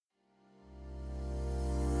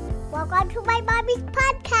Welcome to my mommy's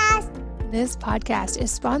podcast. This podcast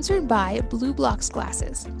is sponsored by Blue Blocks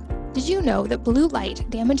glasses. Did you know that blue light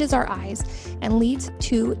damages our eyes and leads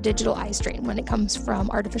to digital eye strain when it comes from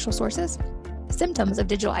artificial sources? Symptoms of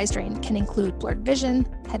digital eye strain can include blurred vision,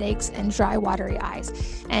 headaches, and dry, watery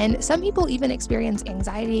eyes. And some people even experience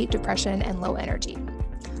anxiety, depression, and low energy.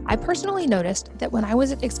 I personally noticed that when I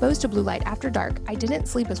was exposed to blue light after dark, I didn't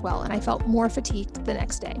sleep as well and I felt more fatigued the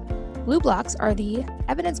next day. Blue blocks are the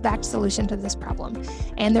evidence-backed solution to this problem,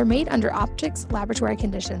 and they're made under Optics laboratory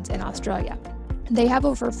conditions in Australia. They have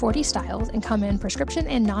over 40 styles and come in prescription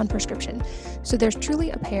and non-prescription, so there's truly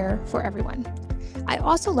a pair for everyone. I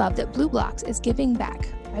also love that Blue Blocks is giving back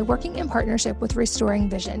by working in partnership with Restoring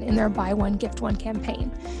Vision in their Buy One, Gift One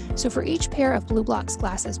campaign. So for each pair of Blue Blocks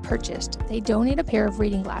glasses purchased, they donate a pair of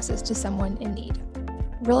reading glasses to someone in need.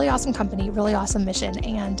 Really awesome company, really awesome mission,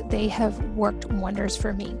 and they have worked wonders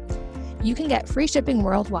for me. You can get free shipping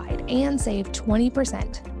worldwide and save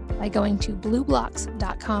 20% by going to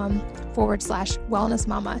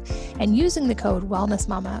blueblocks.com/wellnessmama and using the code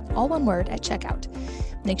wellnessmama, all one word, at checkout.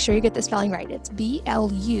 Make sure you get the spelling right. It's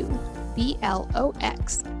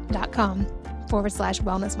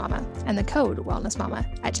BLUBLOX.com/wellnessmama and the code wellnessmama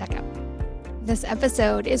at checkout. This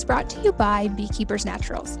episode is brought to you by Beekeepers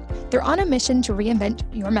Naturals. They're on a mission to reinvent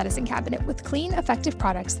your medicine cabinet with clean, effective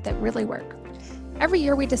products that really work. Every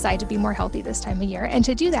year we decide to be more healthy this time of year, and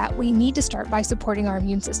to do that, we need to start by supporting our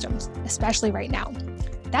immune systems, especially right now.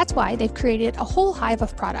 That's why they've created a whole hive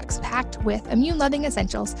of products packed with immune-loving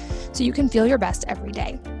essentials so you can feel your best every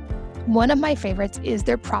day. One of my favorites is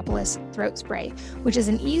their Propolis Throat Spray, which is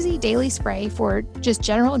an easy daily spray for just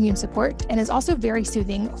general immune support and is also very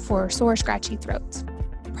soothing for sore, scratchy throats.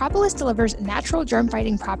 Propolis delivers natural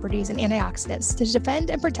germ-fighting properties and antioxidants to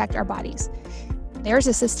defend and protect our bodies. Theirs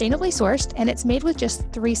is sustainably sourced, and it's made with just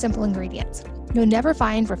 3 simple ingredients. You'll never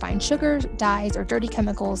find refined sugars, dyes, or dirty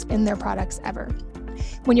chemicals in their products ever.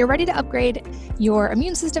 When you're ready to upgrade your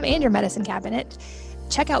immune system and your medicine cabinet,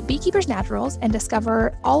 check out Beekeepers Naturals and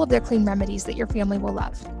discover all of their clean remedies that your family will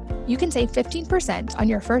love. You can save 15% on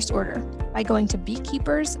your first order by going to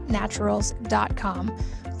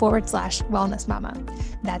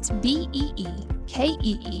beekeepersnaturals.com/wellnessmama. That's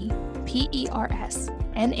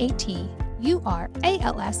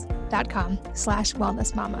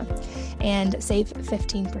BEEKEEPERSNATURALS.com/wellnessmama and save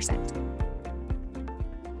 15%.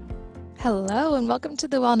 Hello, and welcome to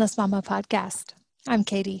the Wellness Mama podcast. I'm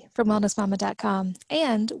Katie from wellnessmama.com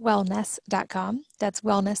and wellness.com. That's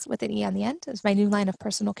wellness with an E on the end. It's my new line of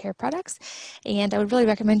personal care products. And I would really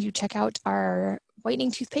recommend you check out our whitening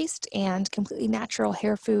toothpaste and completely natural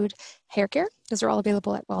hair food hair care. Those are all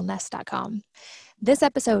available at wellness.com. This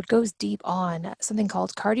episode goes deep on something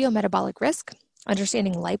called cardiometabolic risk,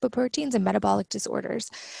 understanding lipoproteins and metabolic disorders.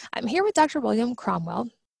 I'm here with Dr. William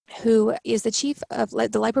Cromwell, who is the chief of the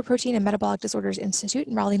Lipoprotein and Metabolic Disorders Institute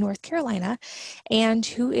in Raleigh, North Carolina, and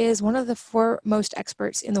who is one of the foremost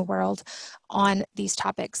experts in the world on these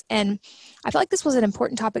topics. And I feel like this was an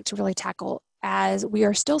important topic to really tackle, as we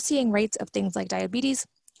are still seeing rates of things like diabetes,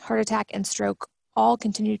 heart attack, and stroke all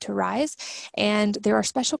continue to rise. And there are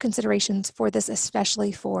special considerations for this,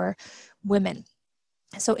 especially for women.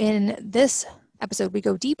 So in this episode, we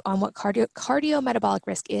go deep on what cardiometabolic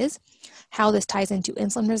risk is, how this ties into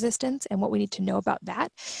insulin resistance, and what we need to know about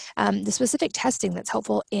that, the specific testing that's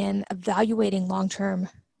helpful in evaluating long-term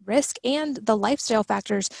risk, and the lifestyle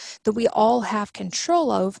factors that we all have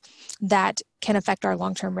control of that can affect our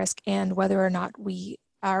long-term risk and whether or not we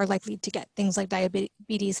are likely to get things like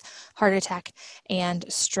diabetes, heart attack, and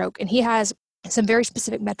stroke. And he has some very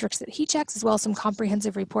specific metrics that he checks, as well as some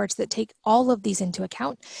comprehensive reports that take all of these into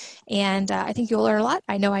account. And I think you'll learn a lot.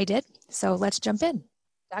 I know I did. So let's jump in.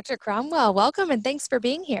 Dr. Cromwell, welcome, and thanks for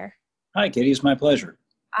being here. Hi, Katie. It's my pleasure.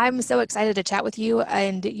 I'm so excited to chat with you,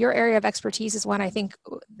 and your area of expertise is one I think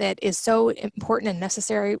that is so important and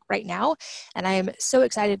necessary right now, and I am so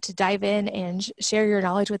excited to dive in and share your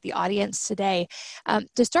knowledge with the audience today.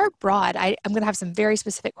 To start broad, I'm going to have some very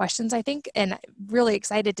specific questions, I think, and really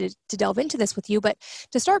excited to delve into this with you, but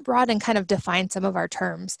to start broad and kind of define some of our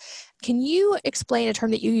terms, can you explain a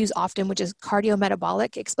term that you use often, which is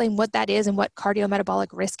cardiometabolic? Explain what that is and what cardiometabolic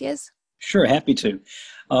risk is? Sure, happy to.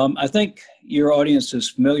 I think your audience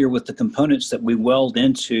is familiar with the components that we weld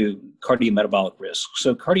into cardiometabolic risk.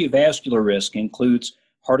 So cardiovascular risk includes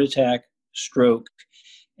heart attack, stroke,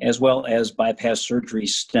 as well as bypass surgery,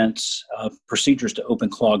 stents, procedures to open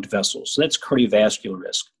clogged vessels. So that's cardiovascular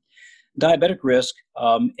risk. Diabetic risk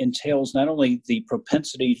entails not only the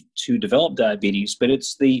propensity to develop diabetes, but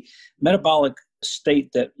it's the metabolic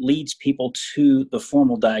state that leads people to the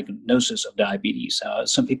formal diagnosis of diabetes.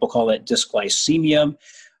 Some people call that dysglycemia,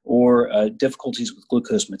 or difficulties with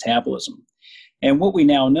glucose metabolism. And what we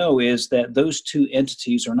now know is that those two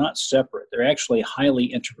entities are not separate. They're actually highly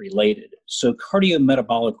interrelated. So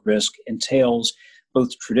cardiometabolic risk entails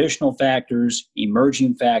both traditional factors,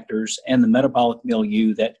 emerging factors, and the metabolic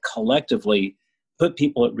milieu that collectively put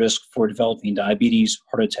people at risk for developing diabetes,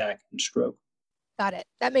 heart attack, and stroke. Got it.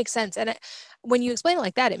 That makes sense. And when you explain it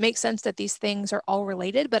like that, it makes sense that these things are all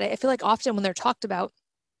related. But I feel like often when they're talked about,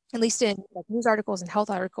 at least in like news articles and health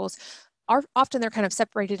articles, often they're kind of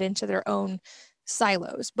separated into their own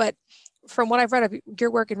silos. But from what I've read of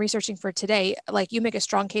your work and researching for today, like you make a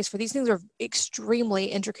strong case for these things are extremely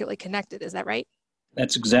intricately connected. Is that right?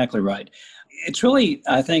 That's exactly right. It's really,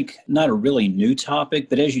 I think, not a really new topic,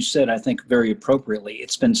 but as you said, I think very appropriately,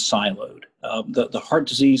 it's been siloed. The heart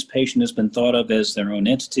disease patient has been thought of as their own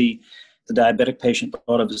entity. The diabetic patient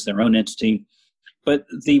thought of as their own entity. But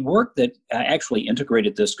the work that actually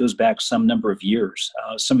integrated this goes back some number of years.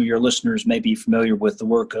 Some of your listeners may be familiar with the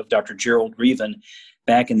work of Dr. Gerald Reaven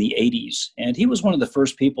back in the 80s. And he was one of the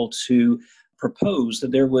first people to propose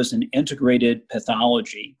that there was an integrated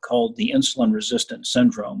pathology called the insulin-resistant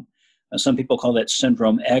syndrome. Some people call that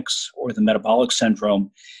syndrome X or the metabolic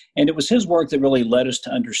syndrome. And it was his work that really led us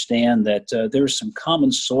to understand that there's some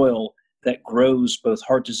common soil that grows both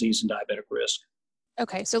heart disease and diabetic risk.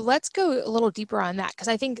 Okay, so let's go a little deeper on that because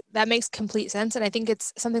I think that makes complete sense. And I think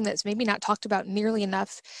it's something that's maybe not talked about nearly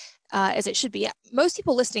enough as it should be. Most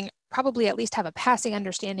people listening probably at least have a passing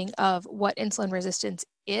understanding of what insulin resistance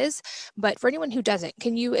is. But for anyone who doesn't,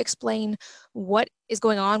 can you explain what is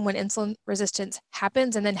going on when insulin resistance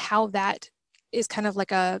happens and then how that is kind of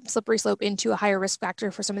like a slippery slope into a higher risk factor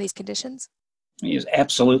for some of these conditions? Yes,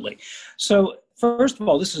 absolutely. So first of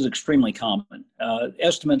all, this is extremely common.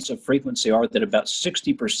 Estimates of frequency are that about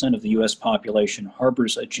 60% of the U.S. population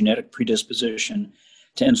harbors a genetic predisposition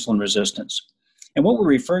to insulin resistance. And what we're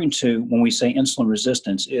referring to when we say insulin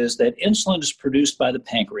resistance is that insulin is produced by the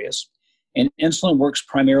pancreas, and insulin works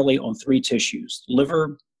primarily on three tissues: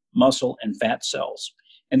 liver, muscle, and fat cells.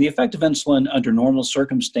 And the effect of insulin under normal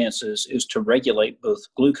circumstances is to regulate both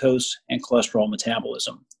glucose and cholesterol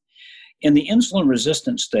metabolism. In the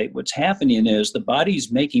insulin-resistant state, what's happening is the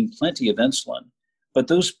body's making plenty of insulin, but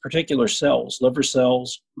those particular cells, liver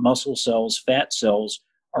cells, muscle cells, fat cells,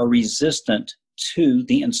 are resistant to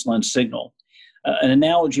the insulin signal. An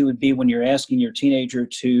analogy would be when you're asking your teenager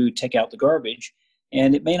to take out the garbage,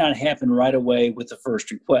 and it may not happen right away with the first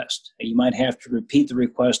request. You might have to repeat the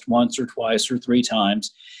request once or twice or three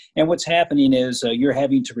times. And what's happening is you're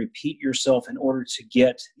having to repeat yourself in order to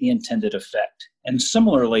get the intended effect. And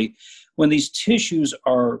similarly, when these tissues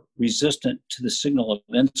are resistant to the signal of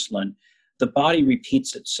insulin, the body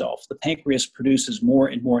repeats itself. The pancreas produces more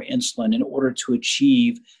and more insulin in order to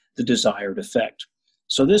achieve the desired effect.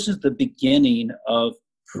 So this is the beginning of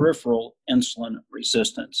peripheral insulin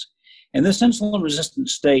resistance. And this insulin-resistant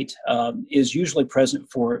state is usually present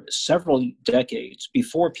for several decades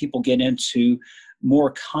before people get into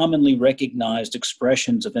more commonly recognized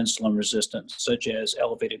expressions of insulin resistance, such as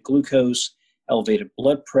elevated glucose, elevated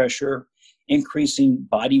blood pressure, increasing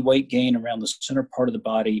body weight gain around the center part of the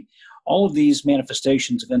body. All of these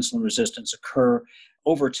manifestations of insulin resistance occur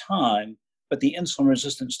over time, but the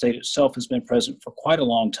insulin-resistant state itself has been present for quite a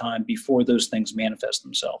long time before those things manifest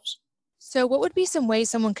themselves. So what would be some ways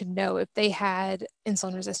someone could know if they had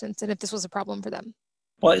insulin resistance and if this was a problem for them?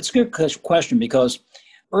 Well, it's a good question because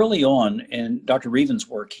early on in Dr. Reaven's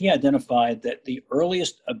work, he identified that the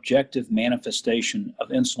earliest objective manifestation of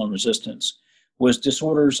insulin resistance was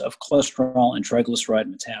disorders of cholesterol and triglyceride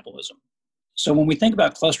metabolism. So when we think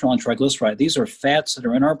about cholesterol and triglyceride, these are fats that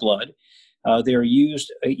are in our blood. They are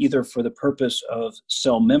used either for the purpose of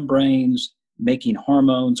cell membranes, making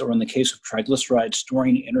hormones, or in the case of triglycerides,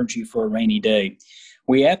 storing energy for a rainy day.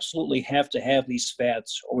 We absolutely have to have these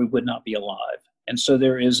fats or we would not be alive. And so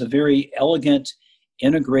there is a very elegant,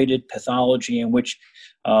 integrated pathology in which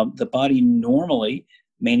the body normally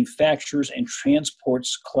manufactures and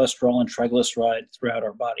transports cholesterol and triglyceride throughout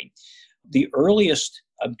our body. The earliest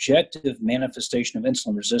objective manifestation of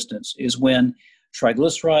insulin resistance is when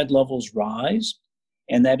triglyceride levels rise,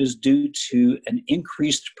 and that is due to an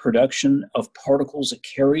increased production of particles that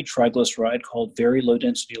carry triglyceride called very low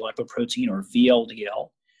density lipoprotein, or VLDL.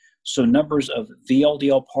 So numbers of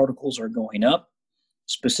VLDL particles are going up.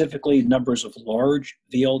 Specifically, numbers of large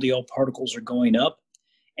VLDL particles are going up,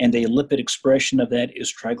 and a lipid expression of that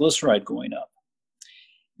is triglyceride going up.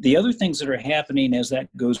 The other things that are happening as that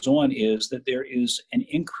goes on is that there is an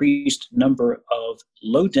increased number of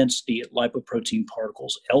low-density lipoprotein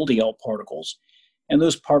particles, LDL particles, and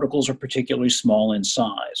those particles are particularly small in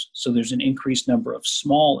size. So there's an increased number of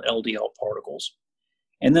small LDL particles.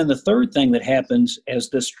 And then the third thing that happens as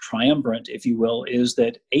this triumvirate, if you will, is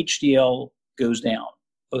that HDL goes down,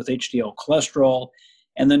 both HDL cholesterol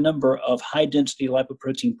and the number of high-density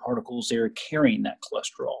lipoprotein particles that are carrying that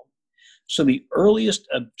cholesterol. So the earliest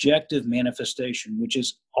objective manifestation, which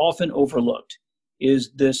is often overlooked,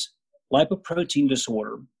 is this lipoprotein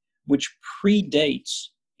disorder, which predates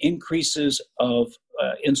increases of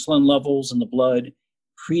insulin levels in the blood,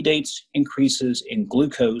 predates increases in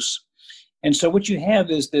glucose. And so what you have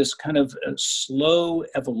is this kind of a slow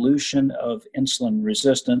evolution of insulin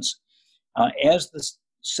resistance. As the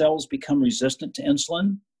cells become resistant to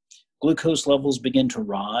insulin, glucose levels begin to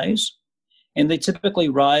rise, and they typically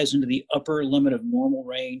rise into the upper limit of normal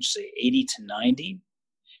range, say 80 to 90.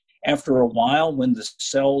 After a while, when the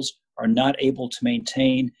cells are not able to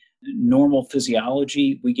maintain normal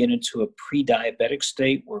physiology, we get into a pre-diabetic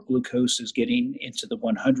state where glucose is getting into the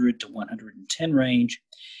 100 to 110 range,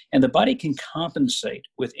 and the body can compensate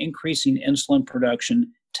with increasing insulin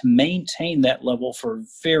production to maintain that level for a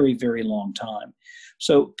very, very long time.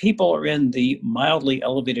 So people are in the mildly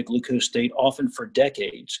elevated glucose state often for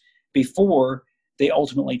decades before they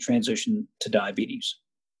ultimately transition to diabetes.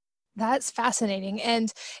 That's fascinating.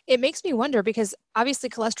 And it makes me wonder because obviously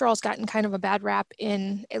cholesterol has gotten kind of a bad rap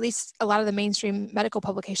in at least a lot of the mainstream medical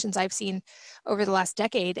publications I've seen over the last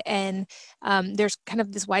decade. And there's kind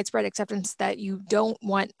of this widespread acceptance that you don't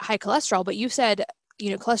want high cholesterol, but you said,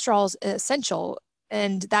 cholesterol is essential.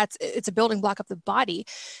 And it's a building block of the body.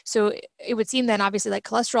 So it would seem then obviously like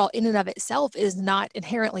cholesterol in and of itself is not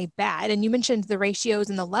inherently bad. And you mentioned the ratios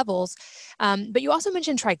and the levels, but you also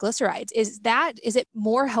mentioned triglycerides. Is it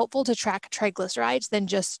more helpful to track triglycerides than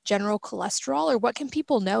just general cholesterol? Or what can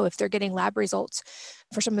people know if they're getting lab results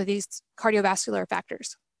for some of these cardiovascular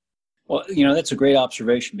factors? Well, that's a great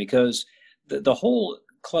observation because the whole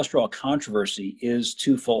cholesterol controversy is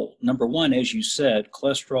twofold. Number one, as you said,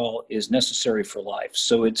 cholesterol is necessary for life.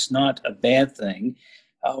 So it's not a bad thing.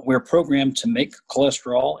 We're programmed to make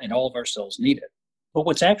cholesterol and all of our cells need it. But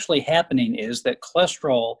what's actually happening is that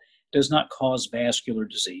cholesterol does not cause vascular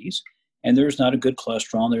disease, and there's not a good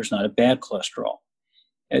cholesterol and there's not a bad cholesterol.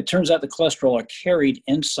 It turns out the cholesterol are carried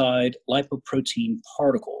inside lipoprotein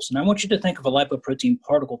particles. And I want you to think of a lipoprotein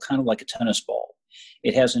particle kind of like a tennis ball.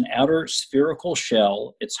 It has an outer spherical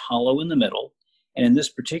shell. It's hollow in the middle. And in this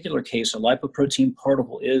particular case, a lipoprotein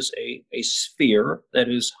particle is a sphere that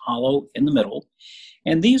is hollow in the middle.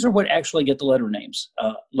 And these are what actually get the letter names.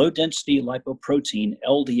 Low-density lipoprotein,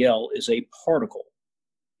 LDL, is a particle.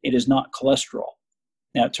 It is not cholesterol.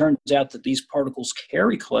 Now, it turns out that these particles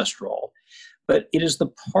carry cholesterol, but it is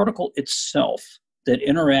the particle itself that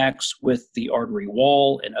interacts with the artery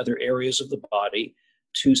wall and other areas of the body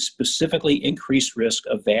to specifically increase risk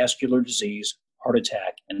of vascular disease, heart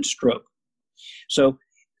attack, and stroke. So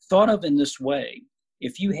thought of in this way,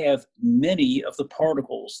 if you have many of the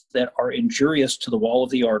particles that are injurious to the wall of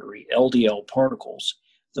the artery, LDL particles,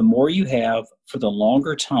 the more you have for the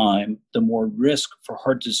longer time, the more risk for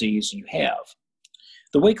heart disease you have.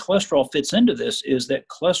 The way cholesterol fits into this is that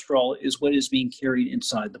cholesterol is what is being carried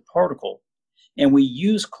inside the particle. And we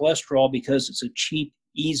use cholesterol because it's a cheap,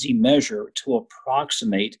 easy measure to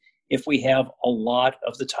approximate if we have a lot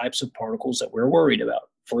of the types of particles that we're worried about,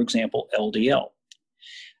 for example, LDL.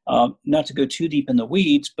 Not to go too deep in the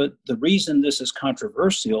weeds, but the reason this is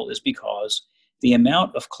controversial is because the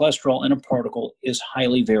amount of cholesterol in a particle is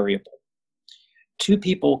highly variable. Two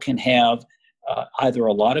people can have either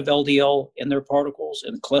a lot of LDL in their particles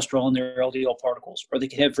and cholesterol in their LDL particles, or they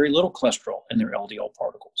can have very little cholesterol in their LDL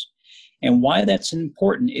particles. And why that's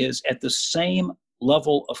important is at the same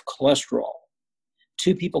level of cholesterol,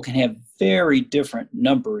 two people can have very different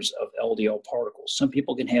numbers of LDL particles. Some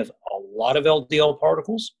people can have a lot of LDL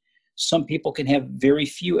particles. Some people can have very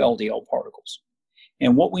few LDL particles.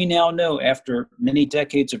 And what we now know after many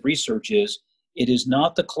decades of research is it is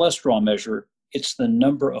not the cholesterol measure, it's the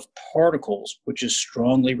number of particles, which is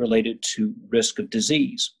strongly related to risk of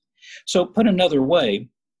disease. So put another way,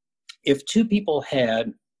 if two people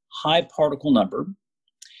had high particle number,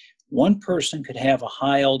 one person could have a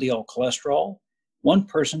high LDL cholesterol, one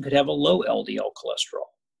person could have a low LDL cholesterol.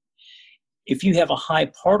 If you have a high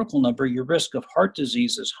particle number, your risk of heart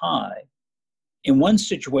disease is high. In one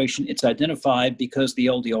situation, it's identified because the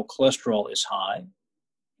LDL cholesterol is high.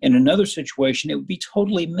 In another situation, it would be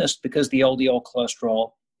totally missed because the LDL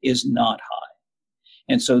cholesterol is not high.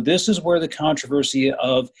 And so this is where the controversy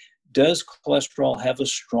of does cholesterol have a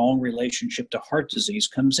strong relationship to heart disease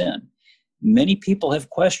comes in. Many people have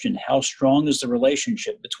questioned how strong is the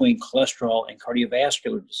relationship between cholesterol and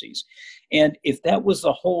cardiovascular disease. And if that was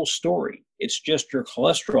the whole story, it's just your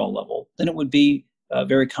cholesterol level, then it would be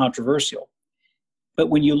very controversial. But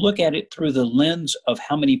when you look at it through the lens of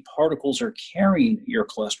how many particles are carrying your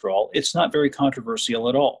cholesterol, it's not very controversial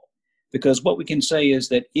at all. Because what we can say is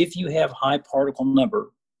that if you have high particle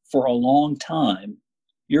number for a long time,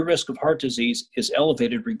 your risk of heart disease is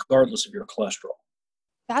elevated regardless of your cholesterol.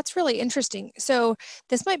 That's really interesting. So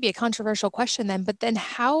this might be a controversial question then, but then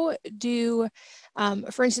how do,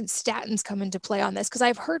 for instance, statins come into play on this? Because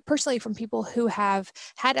I've heard personally from people who have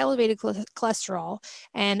had elevated cholesterol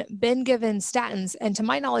and been given statins, and to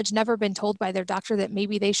my knowledge, never been told by their doctor that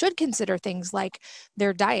maybe they should consider things like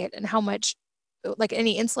their diet and how much, like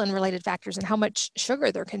any insulin related factors and how much sugar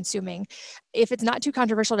they're consuming. If it's not too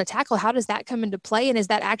controversial to tackle, how does that come into play? And is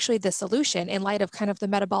that actually the solution in light of kind of the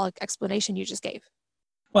metabolic explanation you just gave?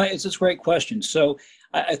 Well, it's a great question. So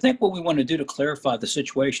I think what we want to do to clarify the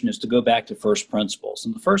situation is to go back to first principles.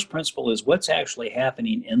 And the first principle is what's actually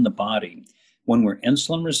happening in the body when we're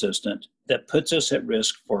insulin resistant that puts us at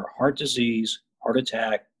risk for heart disease, heart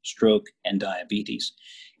attack, stroke, and diabetes.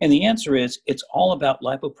 And the answer is it's all about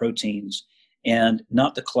lipoproteins and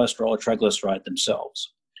not the cholesterol or triglyceride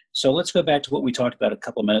themselves. So let's go back to what we talked about a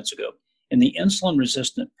couple of minutes ago. In the insulin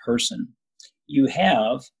resistant person, you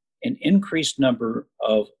have an increased number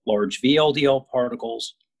of large VLDL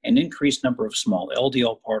particles, an increased number of small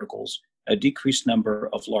LDL particles, a decreased number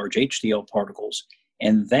of large HDL particles,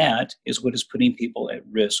 and that is what is putting people at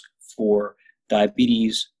risk for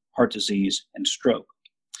diabetes, heart disease, and stroke.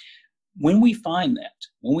 When we find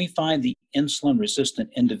the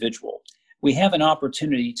insulin-resistant individual, we have an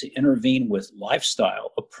opportunity to intervene with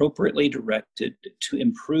lifestyle appropriately directed to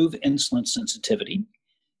improve insulin sensitivity.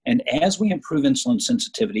 And as we improve insulin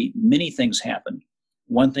sensitivity, many things happen.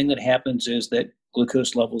 One thing that happens is that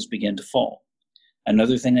glucose levels begin to fall.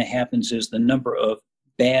 Another thing that happens is the number of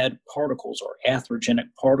bad particles or atherogenic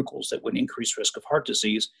particles that would increase risk of heart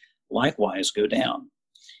disease likewise go down.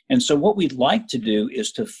 And so what we'd like to do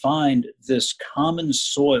is to find this common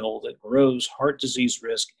soil that grows heart disease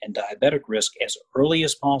risk and diabetic risk as early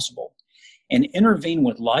as possible and intervene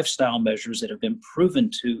with lifestyle measures that have been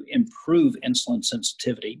proven to improve insulin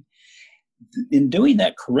sensitivity. In doing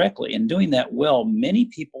that correctly and doing that well, many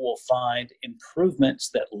people will find improvements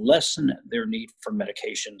that lessen their need for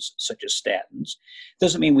medications such as statins.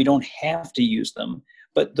 Doesn't mean we don't have to use them,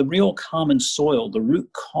 but the real common soil, the root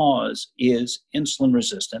cause is insulin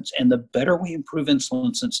resistance. And the better we improve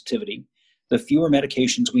insulin sensitivity, the fewer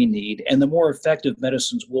medications we need and the more effective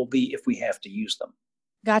medicines will be if we have to use them.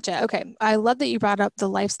 Gotcha. Okay. I love that you brought up the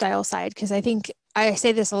lifestyle side because I think I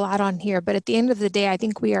say this a lot on here, but at the end of the day, I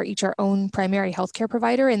think we are each our own primary healthcare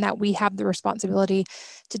provider and that we have the responsibility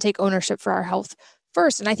to take ownership for our health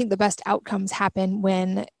first. And I think the best outcomes happen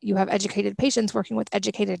when you have educated patients working with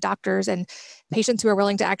educated doctors and patients who are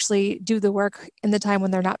willing to actually do the work in the time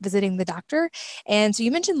when they're not visiting the doctor. And so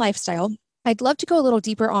you mentioned lifestyle. I'd love to go a little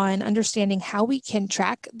deeper on understanding how we can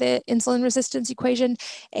track the insulin resistance equation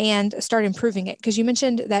and start improving it. Because you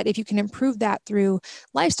mentioned that if you can improve that through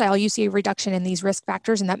lifestyle, you see a reduction in these risk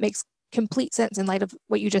factors, and that makes complete sense in light of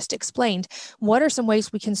what you just explained. What are some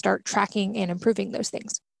ways we can start tracking and improving those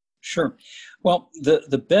things? Sure. Well,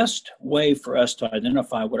 the best way for us to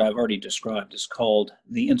identify what I've already described is called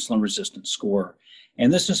the insulin resistance score.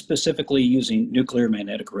 And this is specifically using nuclear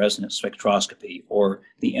magnetic resonance spectroscopy, or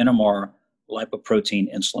the NMR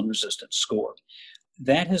lipoprotein insulin resistance score.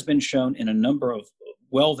 That has been shown in a number of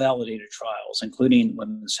well-validated trials, including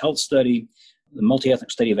Women's Health Study, the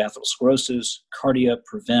Multi-Ethnic Study of Atherosclerosis,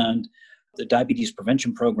 Cardiometabolic, the Diabetes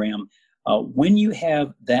Prevention Program. When you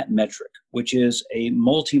have that metric, which is a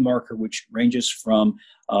multi-marker which ranges from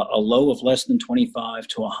a low of less than 25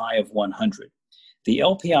 to a high of 100, the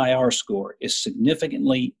LPIR score is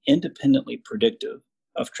significantly independently predictive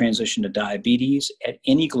of transition to diabetes at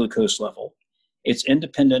any glucose level. It's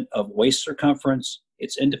independent of waist circumference,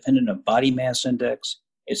 it's independent of body mass index,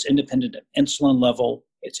 it's independent of insulin level,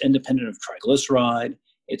 it's independent of triglyceride,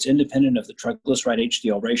 it's independent of the triglyceride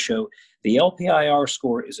HDL ratio. The LPIR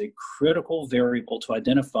score is a critical variable to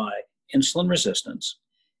identify insulin resistance.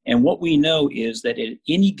 And what we know is that at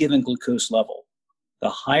any given glucose level, the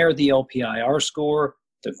higher the LPIR score,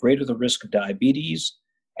 the greater the risk of diabetes.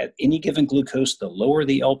 At any given glucose, the lower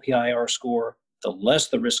the LPIR score, the less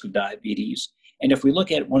the risk of diabetes. And if we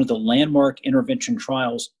look at one of the landmark intervention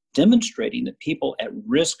trials demonstrating that people at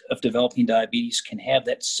risk of developing diabetes can have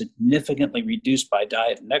that significantly reduced by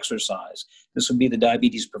diet and exercise, this would be the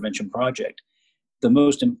Diabetes Prevention Project. The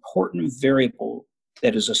most important variable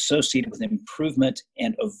that is associated with improvement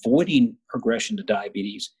and avoiding progression to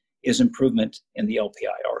diabetes is improvement in the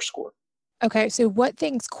LPIR score. Okay, so what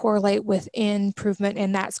things correlate with improvement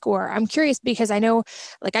in that score? I'm curious because I know,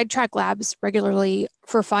 like, I track labs regularly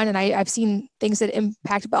for fun, and I've seen things that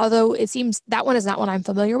impact, but although it seems that one is not one I'm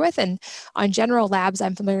familiar with. And on general labs,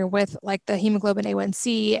 I'm familiar with like the hemoglobin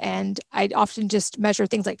A1C, and I often just measure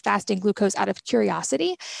things like fasting glucose out of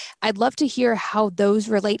curiosity. I'd love to hear how those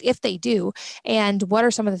relate, if they do, and what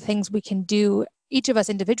are some of the things we can do, each of us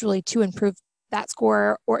individually, to improve that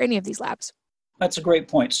score or any of these labs. That's a great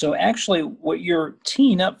point. So actually, what you're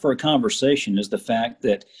teeing up for a conversation is the fact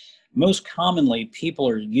that most commonly people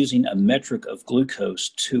are using a metric of glucose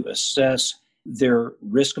to assess their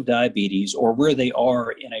risk of diabetes or where they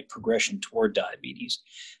are in a progression toward diabetes.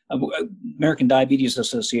 American Diabetes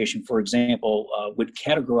Association, for example, would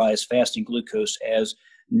categorize fasting glucose as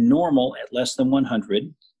normal at less than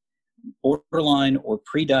 100, borderline or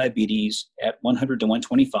pre-diabetes at 100 to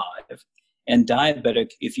 125, and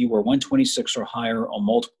diabetic if you were 126 or higher on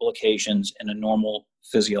multiple occasions in a normal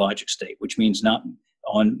physiologic state, which means not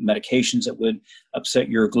on medications that would upset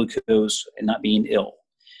your glucose and not being ill.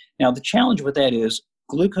 Now, the challenge with that is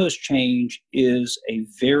glucose change is a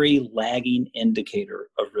very lagging indicator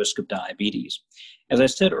of risk of diabetes. As I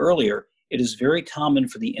said earlier, it is very common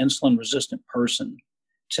for the insulin-resistant person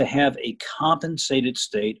to have a compensated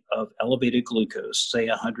state of elevated glucose, say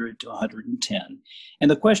 100 to 110. And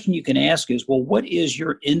the question you can ask is, well, what is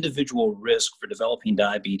your individual risk for developing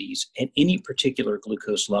diabetes at any particular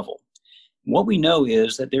glucose level? What we know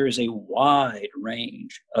is that there is a wide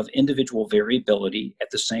range of individual variability at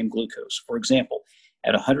the same glucose. For example,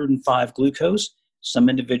 at 105 glucose, some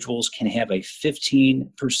individuals can have a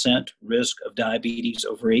 15% risk of diabetes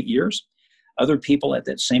over 8 years. Other people at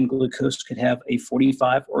that same glucose could have a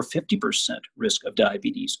 45 or 50% risk of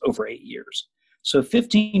diabetes over 8 years. So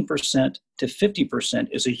 15% to 50%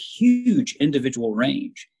 is a huge individual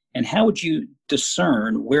range. And how would you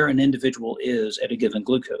discern where an individual is at a given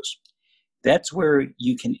glucose? That's where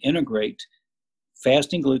you can integrate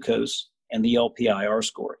fasting glucose and the LPIR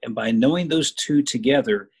score. And by knowing those two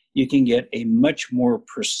together, you can get a much more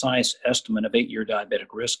precise estimate of 8-year diabetic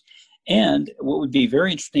risk. And what would be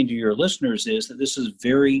very interesting to your listeners is that this is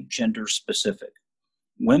very gender specific.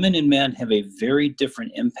 Women and men have a very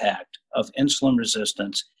different impact of insulin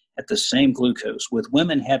resistance at the same glucose, with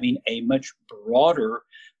women having a much broader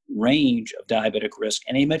range of diabetic risk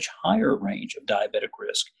and a much higher range of diabetic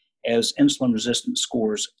risk as insulin resistance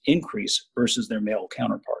scores increase versus their male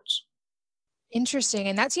counterparts. Interesting.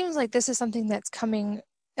 And that seems like this is something that's coming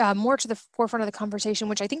more to the forefront of the conversation,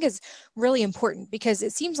 which I think is really important because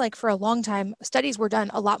it seems like for a long time, studies were done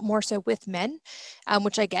a lot more so with men,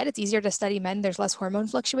 which I get. It's easier to study men. There's less hormone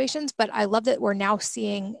fluctuations, but I love that we're now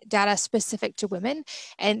seeing data specific to women.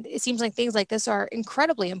 And it seems like things like this are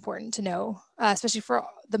incredibly important to know, especially for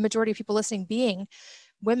the majority of people listening being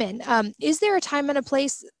women. Is there a time and a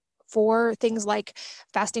place for things like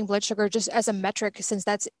fasting blood sugar just as a metric, since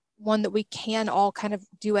that's one that we can all kind of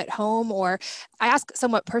do at home? Or I ask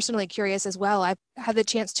somewhat personally curious as well. I've had the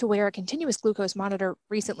chance to wear a continuous glucose monitor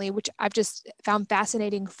recently, which I've just found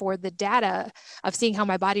fascinating for the data of seeing how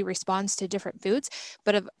my body responds to different foods.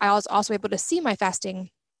 But I was also able to see my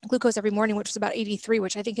fasting glucose every morning, which was about 83,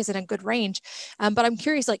 which I think is in a good range. But I'm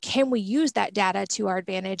curious, like, can we use that data to our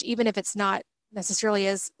advantage, even if it's not necessarily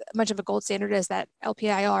as much of a gold standard as that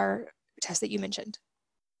LPIR test that you mentioned?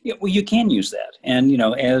 Yeah, well, you can use that. And,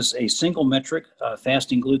 as a single metric,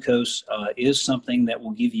 fasting glucose is something that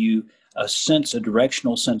will give you a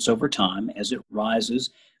directional sense over time. As it rises,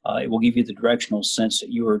 it will give you the directional sense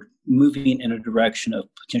that you are moving in a direction of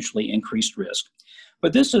potentially increased risk.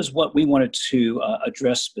 But this is what we wanted to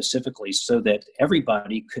address specifically so that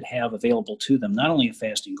everybody could have available to them not only a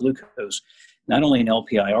fasting glucose, not only an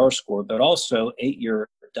LPIR score, but also 8-year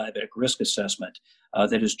diabetic risk assessment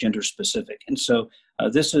that is gender specific. And so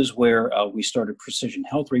this is where we started Precision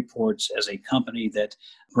Health Reports as a company that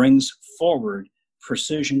brings forward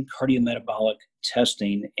precision cardiometabolic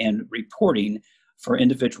testing and reporting for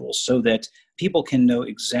individuals so that people can know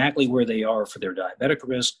exactly where they are for their diabetic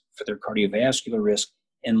risk, for their cardiovascular risk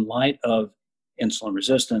in light of insulin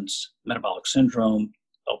resistance, metabolic syndrome,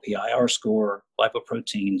 LPIR score,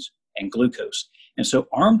 lipoproteins, and glucose. And so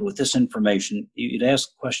armed with this information, you'd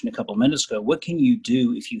asked the question a couple of minutes ago, what can you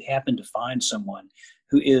do if you happen to find someone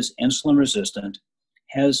who is insulin resistant,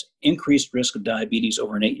 has increased risk of diabetes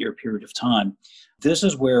over an 8-year period of time? This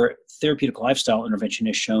is where therapeutic lifestyle intervention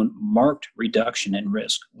has shown marked reduction in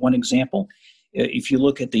risk. One example, if you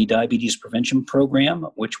look at the diabetes prevention program,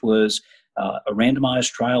 which was a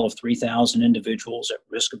randomized trial of 3,000 individuals at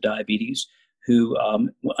risk of diabetes who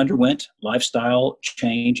underwent lifestyle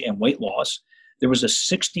change and weight loss, there was a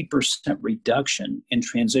 60% reduction in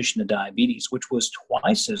transition to diabetes, which was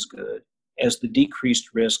twice as good as the decreased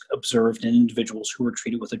risk observed in individuals who were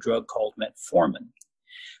treated with a drug called metformin.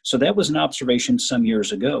 So that was an observation some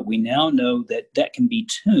years ago. We now know that that can be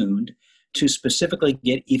tuned to specifically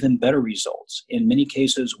get even better results, in many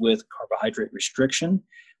cases with carbohydrate restriction,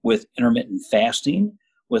 with intermittent fasting,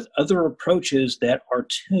 with other approaches that are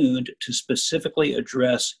tuned to specifically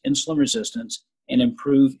address insulin resistance and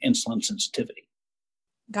improve insulin sensitivity.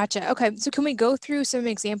 Gotcha. Okay. So can we go through some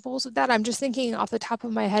examples of that? I'm just thinking off the top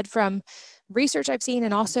of my head from research I've seen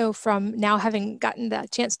and also from now having gotten the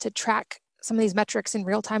chance to track some of these metrics in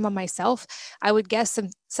real time on myself. I would guess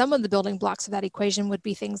some of the building blocks of that equation would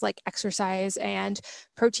be things like exercise and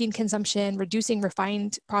protein consumption, reducing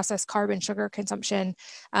refined processed carb and sugar consumption.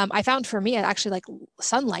 I found for me, actually like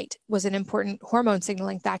sunlight was an important hormone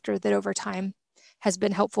signaling factor that over time has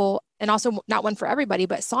been helpful, and also not one for everybody,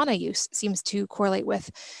 but sauna use seems to correlate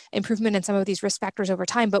with improvement in some of these risk factors over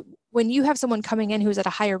time. But when you have someone coming in who's at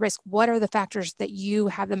a higher risk, what are the factors that you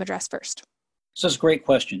have them address first? So that's a great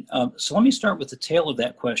question. So let me start with the tail of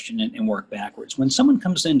that question and work backwards. When someone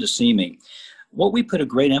comes in to see me, what we put a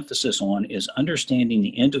great emphasis on is understanding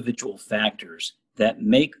the individual factors that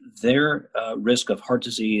make their risk of heart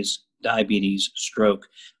disease, diabetes, stroke,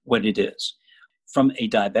 what it is. From a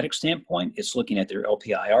diabetic standpoint, it's looking at their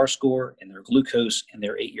LPIR score and their glucose and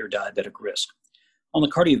their 8-year diabetic risk. On the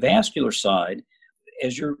cardiovascular side,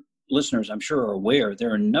 as your listeners, I'm sure, are aware,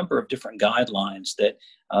 there are a number of different guidelines that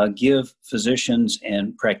give physicians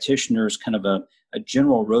and practitioners kind of a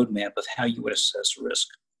general roadmap of how you would assess risk.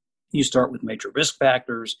 You start with major risk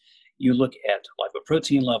factors, you look at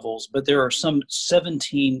lipoprotein levels, but there are some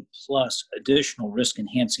 17 plus additional risk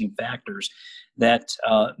enhancing factors that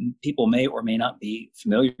people may or may not be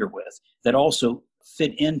familiar with that also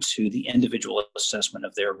fit into the individual assessment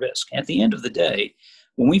of their risk. At the end of the day,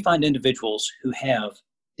 when we find individuals who have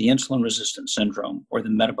the insulin resistant syndrome or the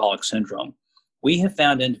metabolic syndrome, we have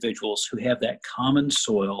found individuals who have that common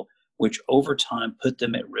soil, which over time put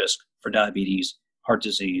them at risk for diabetes, heart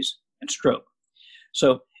disease, and stroke.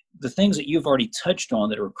 So the things that you've already touched on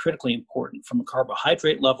that are critically important from a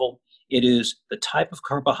carbohydrate level, it is the type of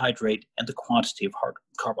carbohydrate and the quantity of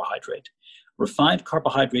carbohydrate. Refined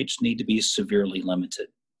carbohydrates need to be severely limited.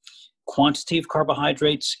 Quantity of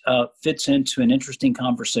carbohydrates fits into an interesting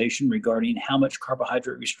conversation regarding how much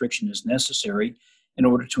carbohydrate restriction is necessary in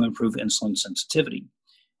order to improve insulin sensitivity.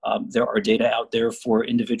 There are data out there for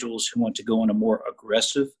individuals who want to go on a more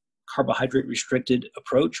aggressive carbohydrate restricted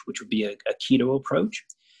approach, which would be a keto approach.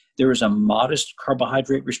 There is a modest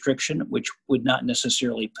carbohydrate restriction, which would not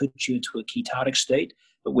necessarily put you into a ketotic state,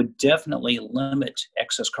 but would definitely limit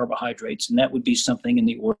excess carbohydrates. And that would be something in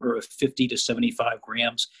the order of 50 to 75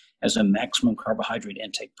 grams as a maximum carbohydrate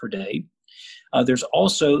intake per day. There's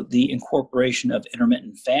also the incorporation of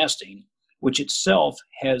intermittent fasting, which itself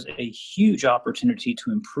has a huge opportunity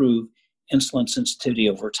to improve insulin sensitivity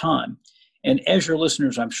over time. And as your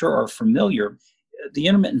listeners, I'm sure, are familiar, the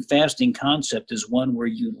intermittent fasting concept is one where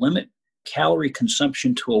you limit calorie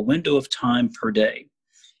consumption to a window of time per day.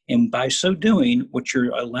 And by so doing, what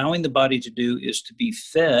you're allowing the body to do is to be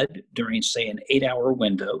fed during, say, an 8-hour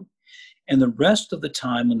window. And the rest of the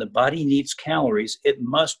time, when the body needs calories, it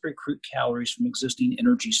must recruit calories from existing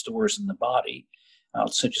energy stores in the body,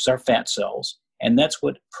 such as our fat cells. And that's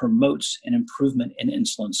what promotes an improvement in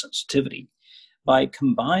insulin sensitivity. By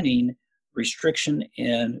combining restriction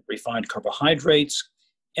in refined carbohydrates,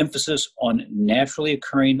 emphasis on naturally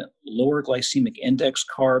occurring lower glycemic index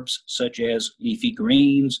carbs, such as leafy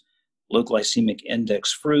greens, low glycemic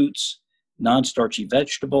index fruits, non-starchy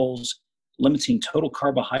vegetables, limiting total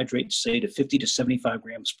carbohydrates, say, to 50 to 75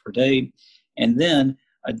 grams per day, and then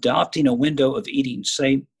adopting a window of eating,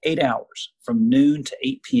 say, 8 hours from noon to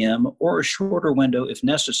 8 p.m., or a shorter window if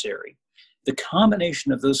necessary. The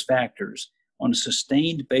combination of those factors on a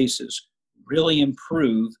sustained basis really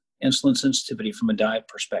improve insulin sensitivity from a diet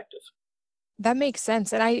perspective. That makes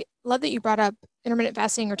sense. And I love that you brought up intermittent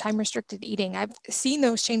fasting or time-restricted eating. I've seen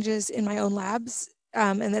those changes in my own labs,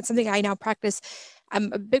 and that's something I now practice.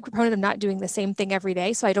 I'm a big proponent of not doing the same thing every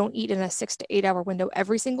day. So I don't eat in a 6 to 8 hour window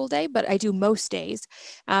every single day, but I do most days.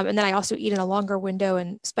 And then I also eat in a longer window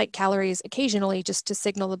and spike calories occasionally just to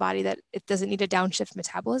signal the body that it doesn't need a downshift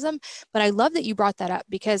metabolism. But I love that you brought that up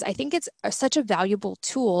because I think it's such a valuable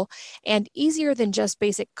tool and easier than just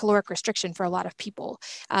basic caloric restriction for a lot of people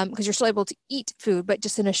because you're still able to eat food, but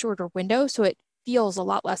just in a shorter window. So it feels a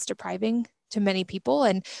lot less depriving to many people.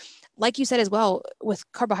 And like you said as well, with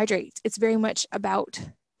carbohydrates, it's very much about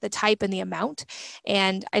the type and the amount.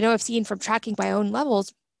 And I know I've seen from tracking my own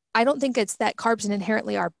levels, I don't think it's that carbs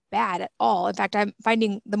inherently are bad at all. In fact, I'm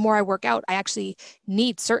finding the more I work out, I actually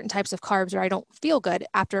need certain types of carbs or I don't feel good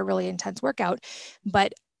after a really intense workout.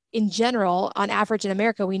 But in general, on average in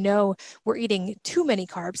America, we know we're eating too many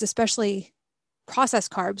carbs, especially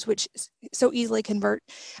processed carbs, which so easily convert,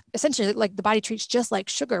 essentially like the body treats just like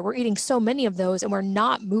sugar. We're eating so many of those and we're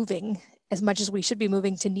not moving as much as we should be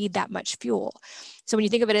moving to need that much fuel. So when you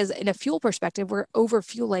think of it as in a fuel perspective, we're over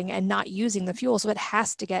fueling and not using the fuel. So it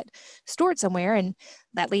has to get stored somewhere. And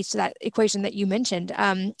that leads to that equation that you mentioned.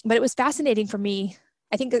 But it was fascinating for me.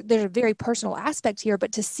 I think that there's a very personal aspect here,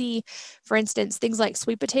 but to see, for instance, things like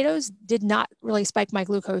sweet potatoes did not really spike my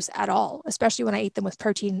glucose at all, especially when I ate them with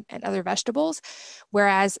protein and other vegetables,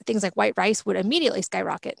 whereas things like white rice would immediately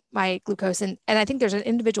skyrocket my glucose. And I think there's an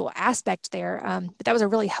individual aspect there, but that was a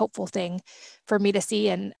really helpful thing for me to see.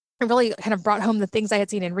 And it really kind of brought home the things I had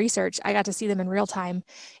seen in research. I got to see them in real time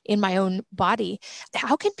in my own body.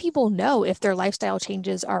 How can people know if their lifestyle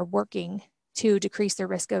changes are working to decrease their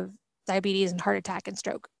risk of diabetes and heart attack and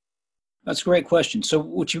stroke? That's a great question. So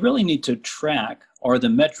what you really need to track are the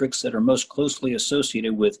metrics that are most closely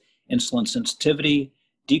associated with insulin sensitivity,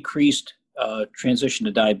 decreased transition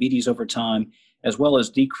to diabetes over time, as well as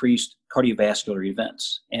decreased cardiovascular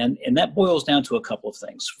events. And that boils down to a couple of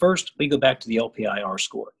things. First, we go back to the LPIR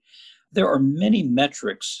score. There are many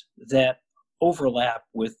metrics that overlap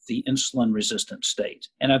with the insulin resistant state.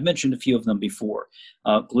 And I've mentioned a few of them before.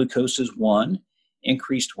 Glucose is one.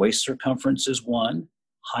 Increased waist circumference is one.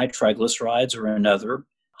 High triglycerides are another.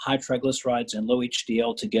 High triglycerides and low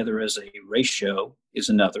HDL together as a ratio is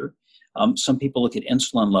another. Some people look at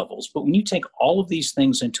insulin levels. But when you take all of these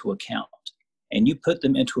things into account and you put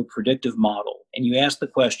them into a predictive model and you ask the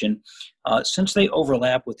question, since they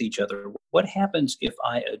overlap with each other, what happens if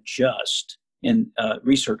I adjust, in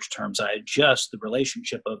research terms, I adjust the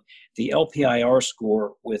relationship of the LPIR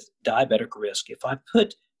score with diabetic risk? If I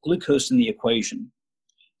put glucose in the equation,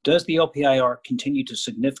 does the LPIR continue to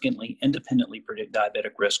significantly independently predict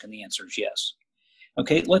diabetic risk? And the answer is yes.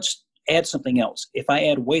 Okay, let's add something else. If I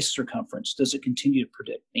add waist circumference, does it continue to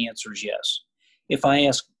predict? The answer is yes. If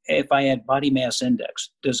I add body mass index,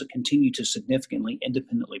 does it continue to significantly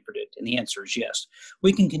independently predict? And the answer is yes.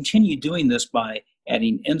 We can continue doing this by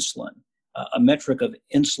adding insulin, a metric of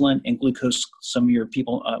insulin and glucose. Some of your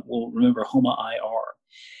people will remember HOMA-IR.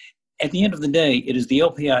 At the end of the day, it is the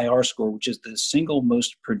LPIR score, which is the single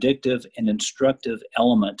most predictive and instructive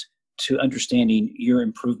element to understanding your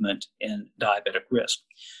improvement in diabetic risk.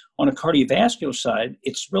 On a cardiovascular side,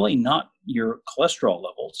 it's really not your cholesterol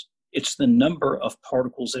levels. It's the number of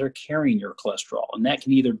particles that are carrying your cholesterol. And that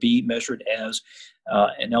can either be measured as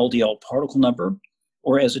an LDL particle number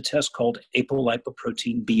or as a test called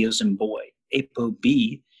apolipoprotein B as in boy.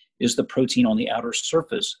 ApoB is the protein on the outer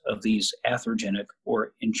surface of these atherogenic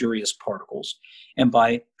or injurious particles. And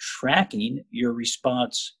by tracking your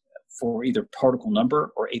response for either particle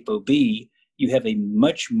number or ApoB, you have a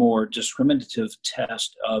much more discriminative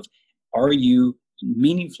test of, are you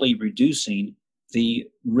meaningfully reducing the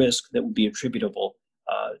risk that would be attributable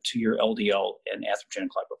to your LDL and atherogenic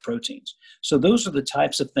lipoproteins. So those are the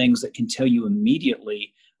types of things that can tell you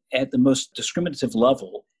immediately at the most discriminative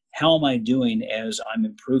level, how am I doing as I'm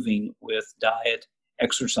improving with diet,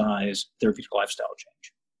 exercise, therapeutic lifestyle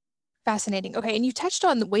change. Fascinating. Okay. And you touched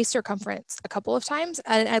on the waist circumference a couple of times.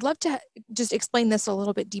 And I'd love to just explain this a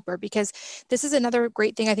little bit deeper, because this is another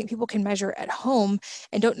great thing I think people can measure at home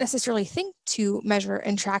and don't necessarily think to measure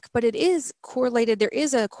and track, but it is correlated. There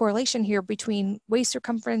is a correlation here between waist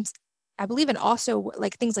circumference, I believe, and also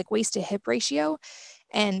like things like waist to hip ratio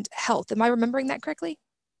and health. Am I remembering that correctly?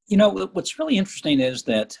 You know, what's really interesting is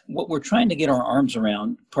that what we're trying to get our arms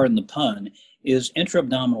around, pardon the pun, is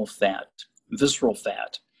intra-abdominal fat, visceral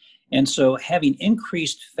fat. And so having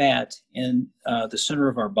increased fat in the center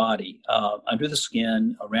of our body, under the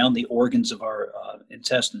skin, around the organs of our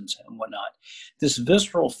intestines and whatnot, this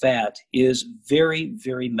visceral fat is very,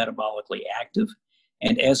 very metabolically active.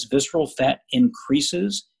 And as visceral fat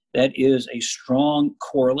increases, that is a strong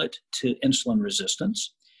correlate to insulin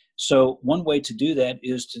resistance. So one way to do that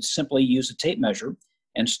is to simply use a tape measure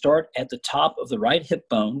and start at the top of the right hip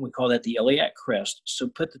bone. We call that the iliac crest. So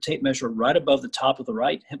put the tape measure right above the top of the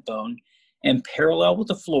right hip bone and parallel with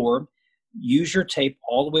the floor, use your tape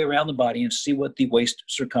all the way around the body and see what the waist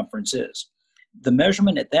circumference is. The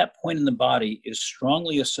measurement at that point in the body is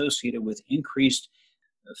strongly associated with increased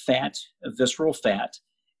fat, visceral fat,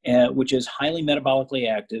 which is highly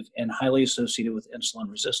metabolically active and highly associated with insulin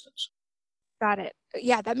resistance. Got it.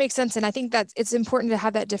 Yeah, that makes sense. And I think that it's important to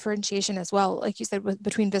have that differentiation as well, like you said,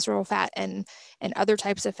 between visceral fat and other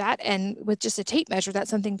types of fat. And with just a tape measure,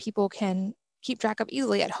 that's something people can keep track of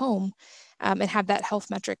easily at home and have that health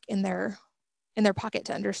metric in their pocket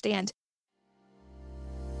to understand.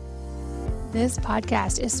 This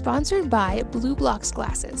podcast is sponsored by Blue Blocks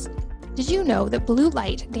glasses. Did you know that blue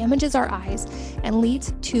light damages our eyes and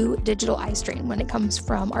leads to digital eye strain when it comes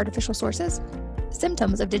from artificial sources?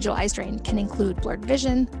 Symptoms of digital eye strain can include blurred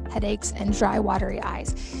vision, headaches, and dry, watery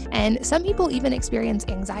eyes. And some people even experience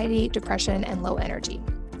anxiety, depression, and low energy.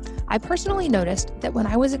 I personally noticed that when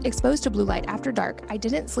I was exposed to blue light after dark, I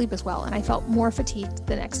didn't sleep as well and I felt more fatigued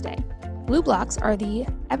the next day. Blue Blocks are the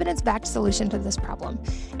evidence-backed solution to this problem,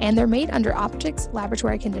 and they're made under optics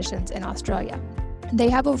laboratory conditions in Australia. They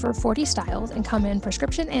have over 40 styles and come in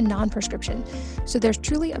prescription and non-prescription, so there's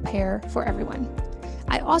truly a pair for everyone.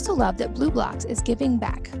 I also love that Blue Blocks is giving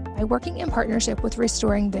back by working in partnership with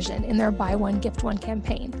Restoring Vision in their Buy One, Gift One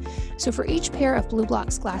campaign. So for each pair of Blue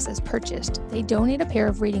Blocks glasses purchased, they donate a pair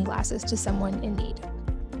of reading glasses to someone in need.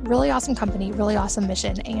 Really awesome company, really awesome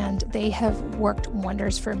mission, and they have worked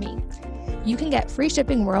wonders for me. You can get free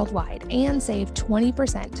shipping worldwide and save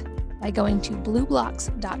 20% by going to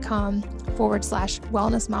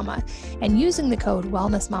blueblocks.com/wellnessmama and using the code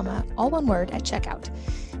wellnessmama, all one word, at checkout.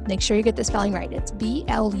 Make sure you get the spelling right. It's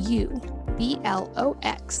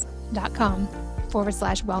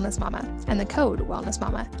BLUBLOX.com/wellnessmama and the code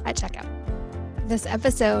wellnessmama at checkout. This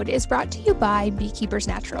episode is brought to you by Beekeepers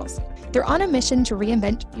Naturals. They're on a mission to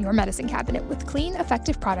reinvent your medicine cabinet with clean,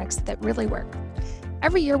 effective products that really work.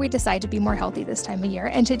 Every year we decide to be more healthy this time of year,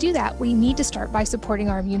 and to do that, we need to start by supporting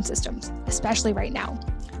our immune systems, especially right now.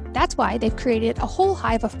 That's why they've created a whole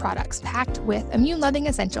hive of products packed with immune-loving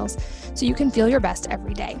essentials so you can feel your best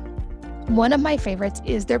every day. One of my favorites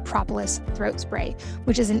is their Propolis Throat Spray,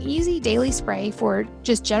 which is an easy daily spray for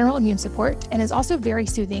just general immune support and is also very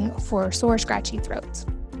soothing for sore, scratchy throats.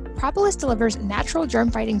 Propolis delivers natural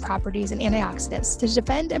germ-fighting properties and antioxidants to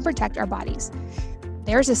defend and protect our bodies.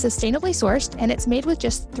 Theirs is sustainably sourced, and it's made with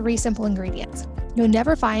just 3 simple ingredients. You'll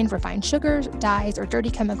never find refined sugars, dyes, or dirty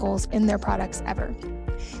chemicals in their products ever.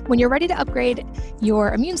 When you're ready to upgrade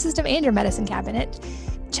your immune system and your medicine cabinet,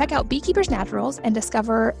 check out Beekeepers Naturals and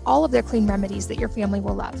discover all of their clean remedies that your family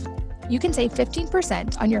will love. You can save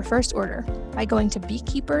 15% on your first order by going to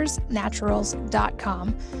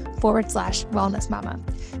beekeepersnaturals.com/wellnessmama.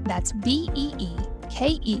 That's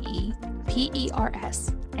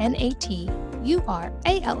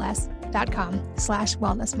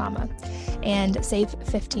BEEKEEPERSNATURALS.com/wellnessmama and save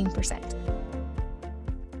 15%.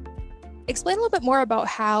 Explain a little bit more about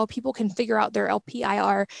how people can figure out their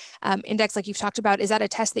LPIR index, like you've talked about. Is that a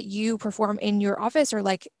test that you perform in your office, or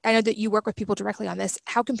I know that you work with people directly on this.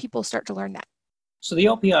 How can people start to learn that? So the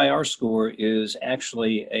LPIR score is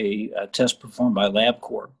actually a test performed by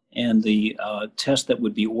LabCorp, and the test that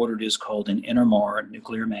would be ordered is called an NMR,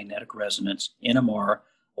 nuclear magnetic resonance, NMR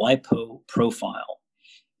lipoprofile.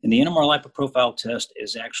 And the NMR lipoprofile test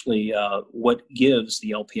is actually what gives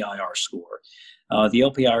the LPIR score. The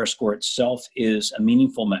LPIR score itself is a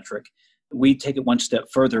meaningful metric. We take it one step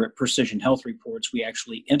further at Precision Health Reports. We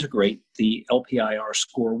actually integrate the LPIR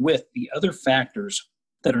score with the other factors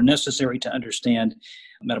that are necessary to understand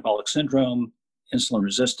metabolic syndrome, insulin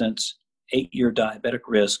resistance, 8-year diabetic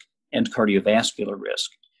risk, and cardiovascular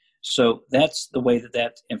risk. So that's the way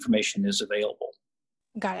that information is available.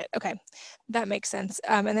 Got it. Okay. That makes sense.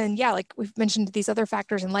 And then, like we've mentioned, these other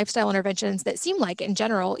factors and lifestyle interventions that seem like in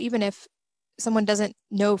general, even if someone doesn't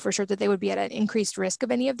know for sure that they would be at an increased risk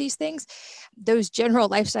of any of these things, those general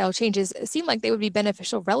lifestyle changes seem like they would be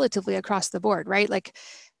beneficial relatively across the board, right? Like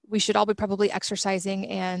we should all be probably exercising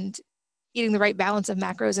and eating the right balance of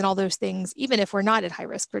macros and all those things, even if we're not at high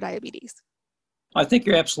risk for diabetes. I think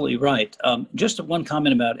you're absolutely right. Just one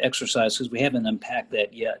comment about exercise, because we haven't unpacked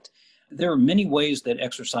that yet. There are many ways that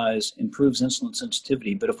exercise improves insulin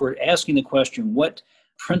sensitivity, but if we're asking the question, what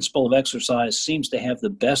principle of exercise seems to have the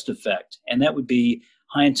best effect, and that would be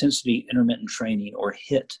high intensity intermittent training, or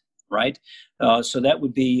HIIT, right? So that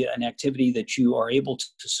would be an activity that you are able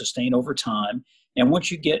to sustain over time. And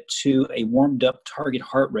once you get to a warmed up target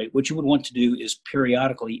heart rate, what you would want to do is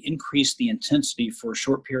periodically increase the intensity for a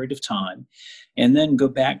short period of time, and then go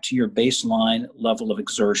back to your baseline level of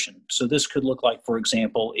exertion. So this could look like, for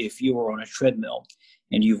example, if you were on a treadmill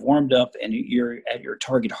and you've warmed up and you're at your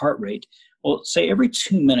target heart rate, well, say every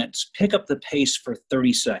 2 minutes, pick up the pace for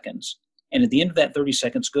 30 seconds. And at the end of that 30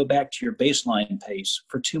 seconds, go back to your baseline pace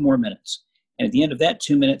for 2 more minutes. And at the end of that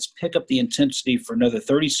 2 minutes, pick up the intensity for another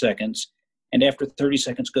 30 seconds. And after 30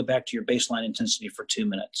 seconds, go back to your baseline intensity for 2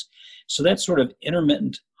 minutes. So that sort of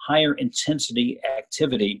intermittent, higher intensity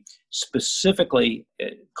activity specifically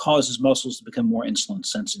causes muscles to become more insulin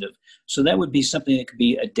sensitive. So that would be something that could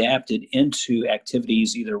be adapted into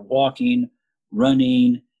activities, either walking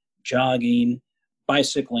running, jogging,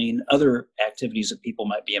 bicycling, other activities that people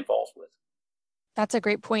might be involved with. That's a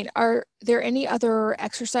great point. Are there any other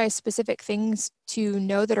exercise specific things to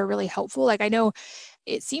know that are really helpful? Like I know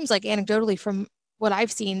it seems like anecdotally from what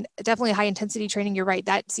I've seen, definitely high intensity training, you're right,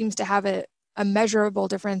 that seems to have a measurable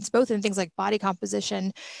difference, both in things like body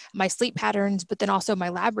composition, my sleep patterns, but then also my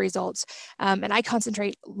lab results. And I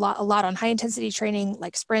concentrate a lot on high intensity training,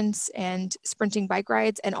 like sprints and sprinting bike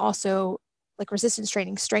rides, and also like resistance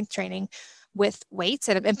training, strength training with weights,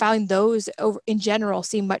 and finding those in general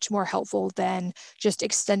seem much more helpful than just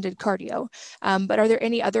extended cardio. But are there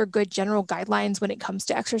any other good general guidelines when it comes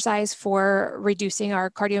to exercise for reducing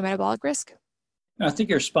our cardiometabolic risk? I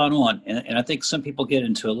think you're spot on. And I think some people get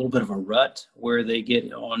into a little bit of a rut where they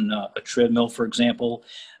get on a treadmill, for example,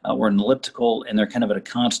 or an elliptical, and they're kind of at a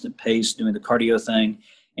constant pace doing the cardio thing.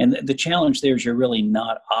 And the challenge there is you're really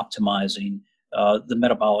not optimizing the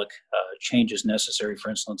metabolic changes necessary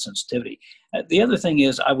for insulin sensitivity. The other thing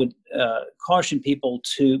is I would caution people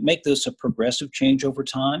to make this a progressive change over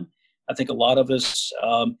time. I think a lot of us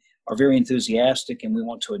are very enthusiastic and we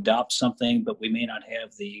want to adopt something, but we may not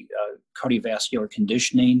have the cardiovascular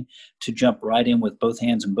conditioning to jump right in with both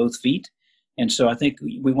hands and both feet. And so I think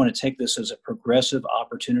we want to take this as a progressive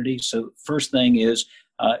opportunity. So first thing is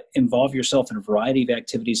involve yourself in a variety of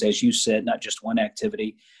activities, as you said, not just one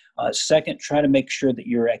activity. Second, try to make sure that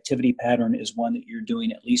your activity pattern is one that you're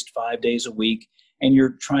doing at least 5 days a week, and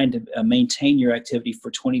you're trying to maintain your activity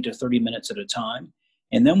for 20 to 30 minutes at a time.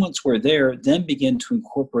 And then once we're there, then begin to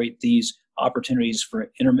incorporate these opportunities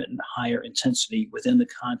for intermittent higher intensity within the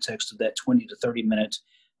context of that 20 to 30 minute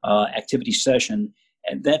activity session.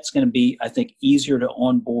 And that's going to be, I think, easier to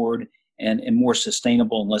onboard and more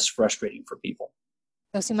sustainable and less frustrating for people.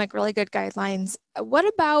 Those seem like really good guidelines. What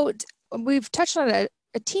about, we've touched on it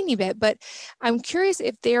a teeny bit, but I'm curious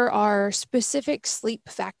if there are specific sleep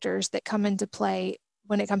factors that come into play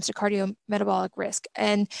when it comes to cardiometabolic risk.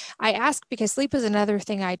 And I ask because sleep is another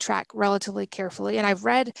thing I track relatively carefully. And I've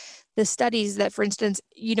read the studies that, for instance,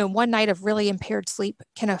 one night of really impaired sleep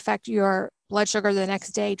can affect your blood sugar the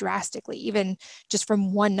next day drastically, even just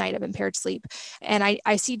from one night of impaired sleep. And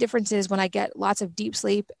I see differences when I get lots of deep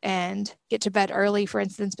sleep and get to bed early, for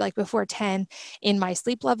instance, like before 10, in my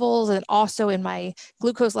sleep levels and also in my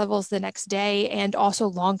glucose levels the next day, and also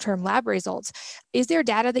long-term lab results. Is there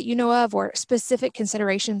data that you know of or specific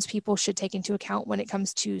considerations people should take into account when it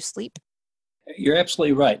comes to sleep? You're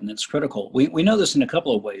absolutely right, and it's critical. We know this in a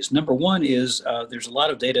couple of ways. Number one is there's a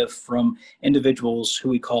lot of data from individuals who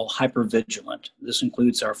we call hypervigilant. This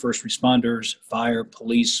includes our first responders, fire,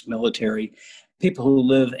 police, military, people who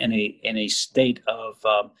live in a state of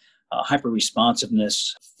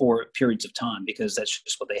hyper-responsiveness for periods of time, because that's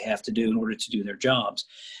just what they have to do in order to do their jobs.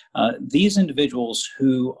 These individuals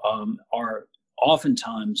who are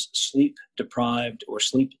oftentimes sleep deprived or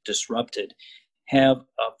sleep disrupted have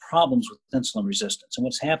problems with insulin resistance. And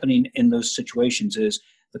what's happening in those situations is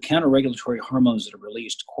the counter-regulatory hormones that are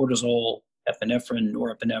released, cortisol, epinephrine,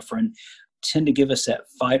 norepinephrine, tend to give us that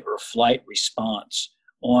fight or flight response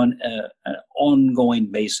on an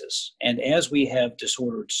ongoing basis. And as we have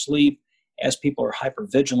disordered sleep, as people are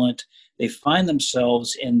hypervigilant, they find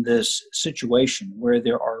themselves in this situation where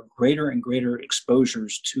there are greater and greater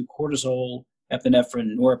exposures to cortisol,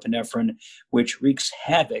 epinephrine, norepinephrine, which wreaks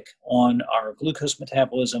havoc on our glucose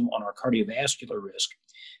metabolism, on our cardiovascular risk.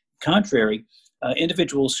 Contrary,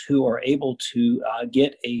 individuals who are able to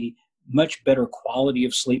get a much better quality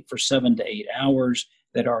of sleep for 7 to 8 hours,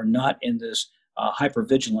 that are not in this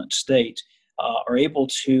hypervigilant state, are able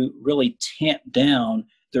to really tamp down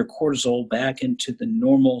their cortisol back into the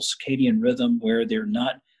normal circadian rhythm where they're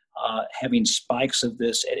not having spikes of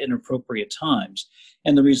this at inappropriate times.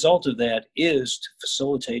 And the result of that is to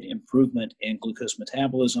facilitate improvement in glucose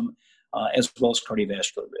metabolism as well as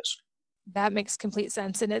cardiovascular risk. That makes complete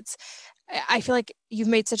sense. And I feel like you've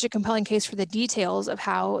made such a compelling case for the details of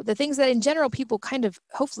how the things that in general people kind of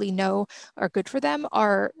hopefully know are good for them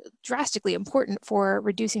are drastically important for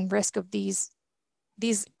reducing risk of these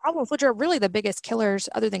problems, which are really the biggest killers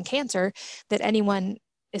other than cancer that anyone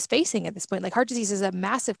is facing at this point. Like heart disease is a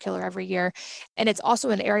massive killer every year. And it's also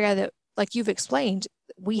an area that, like you've explained,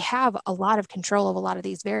 we have a lot of control of a lot of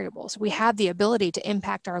these variables. We have the ability to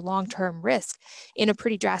impact our long-term risk in a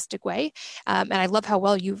pretty drastic way. And I love how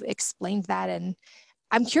well you've explained that. And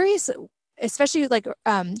I'm curious, especially like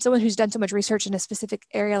someone who's done so much research in a specific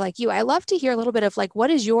area like you, I love to hear a little bit of like, what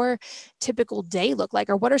does your typical day look like?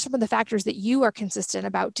 Or what are some of the factors that you are consistent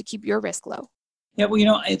about to keep your risk low? Yeah,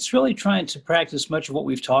 well, it's really trying to practice much of what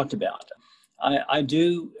we've talked about. I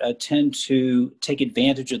do tend to take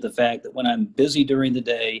advantage of the fact that when I'm busy during the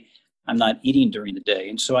day, I'm not eating during the day.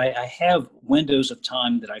 And so I have windows of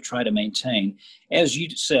time that I try to maintain. As you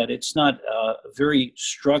said, it's not very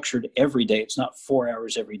structured every day. It's not 4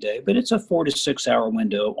 hours every day, but it's a 4 to 6 hour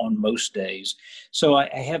window on most days. So I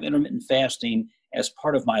have intermittent fasting as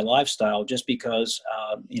part of my lifestyle just because,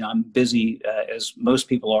 I'm busy as most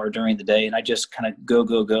people are during the day, and I just kind of go.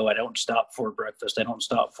 I don't stop for breakfast. I don't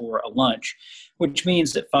stop for a lunch, which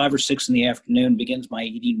means that 5 or 6 in the afternoon begins my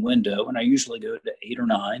eating window, and I usually go to 8 or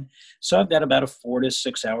 9. So I've got about a 4 to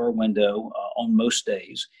 6 hour window on most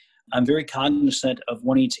days. I'm very cognizant of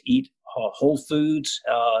wanting to eat whole foods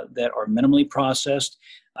that are minimally processed.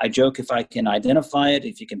 I joke, if I can identify it,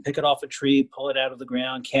 if you can pick it off a tree, pull it out of the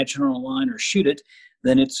ground, catch it on a line, or shoot it,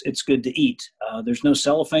 then it's good to eat. There's no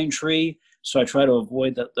cellophane tree, so I try to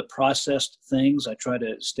avoid the processed things. I try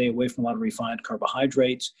to stay away from a lot of refined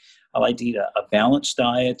carbohydrates. I like to eat a balanced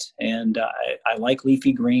diet, and I like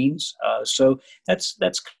leafy greens. So that's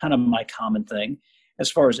kind of my common thing. As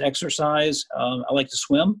far as exercise, I like to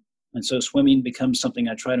swim, and so swimming becomes something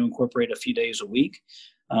I try to incorporate a few days a week.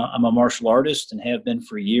 I'm a martial artist and have been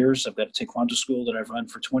for years. I've got a taekwondo school that I've run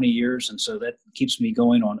for 20 years, and so that keeps me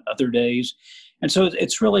going on other days. And so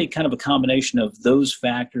it's really kind of a combination of those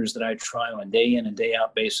factors that I try on a day in and day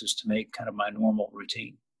out basis to make kind of my normal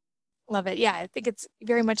routine. Love it. Yeah, I think it's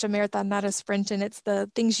very much a marathon, not a sprint. And it's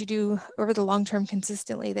the things you do over the long term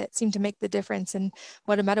consistently that seem to make the difference, and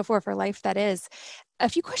what a metaphor for life that is. A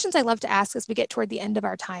few questions I love to ask as we get toward the end of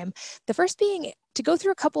our time. The first being to go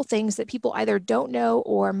through a couple things that people either don't know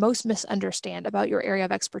or most misunderstand about your area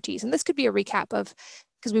of expertise. And this could be a recap of,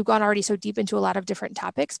 because we've gone already so deep into a lot of different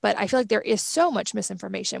topics, but I feel like there is so much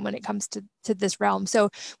misinformation when it comes to this realm. So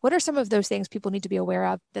what are some of those things people need to be aware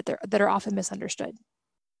of that are often misunderstood?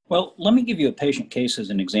 Well, let me give you a patient case as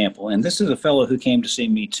an example. And this is a fellow who came to see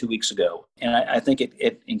me 2 weeks ago. And I think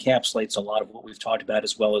it encapsulates a lot of what we've talked about,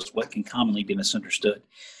 as well as what can commonly be misunderstood.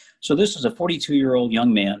 So this is a 42-year-old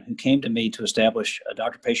young man who came to me to establish a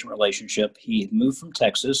doctor-patient relationship. He had moved from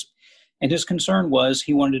Texas, and his concern was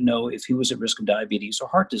he wanted to know if he was at risk of diabetes or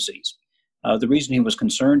heart disease. The reason he was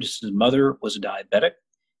concerned is his mother was a diabetic,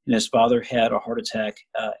 and his father had a heart attack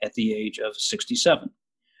at the age of 67.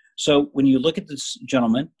 So when you look at this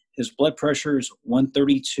gentleman, his blood pressure is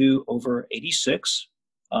 132/86,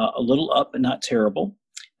 a little up but not terrible.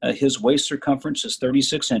 His waist circumference is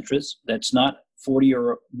 36 inches. That's not 40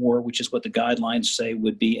 or more, which is what the guidelines say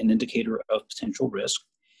would be an indicator of potential risk.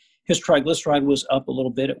 His triglyceride was up a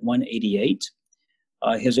little bit at 188.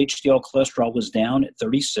 His HDL cholesterol was down at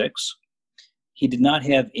 36. He did not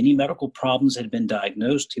have any medical problems that had been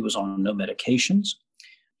diagnosed. He was on no medications.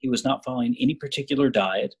 He was not following any particular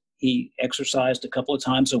diet. He exercised a couple of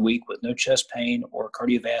times a week with no chest pain or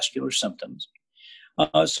cardiovascular symptoms.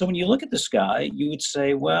 So when you look at this guy, you would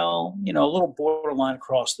say, well, a little borderline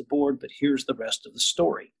across the board, but here's the rest of the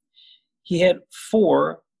story. He had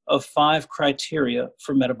 4 of 5 criteria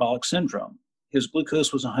for metabolic syndrome. His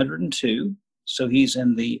glucose was 102, so he's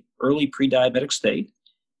in the early pre-diabetic state.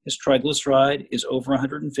 His triglyceride is over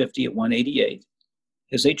 150 at 188.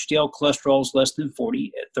 His HDL cholesterol is less than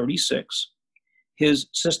 40 at 36. His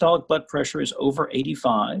systolic blood pressure is over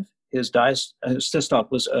 85. His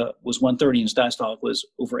systolic was 130, and his diastolic was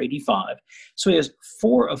over 85. So he has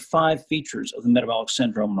 4 of 5 features of the metabolic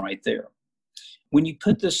syndrome right there. When you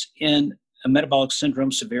put this in a metabolic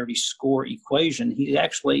syndrome severity score equation, he's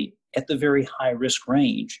actually at the very high risk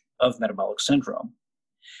range of metabolic syndrome.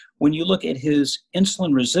 When you look at his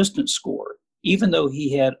insulin resistance score, even though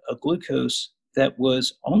he had a glucose that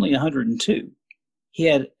was only 102, he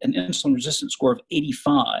had an insulin resistance score of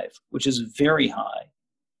 85, which is very high.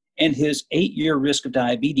 And his 8-year risk of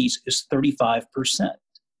diabetes is 35%,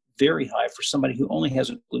 very high for somebody who only has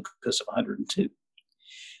a glucose of 102.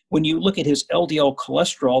 When you look at his LDL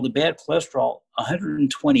cholesterol, the bad cholesterol,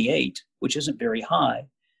 128, which isn't very high,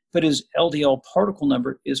 but his LDL particle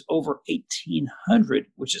number is over 1,800,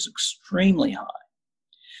 which is extremely high.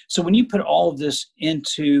 So when you put all of this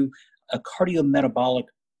into a cardiometabolic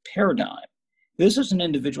paradigm, this is an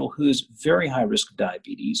individual who is very high risk of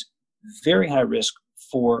diabetes, very high risk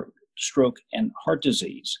for stroke and heart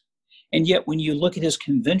disease. And yet when you look at his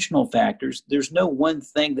conventional factors, there's no one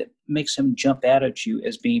thing that makes him jump out at you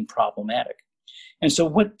as being problematic. And so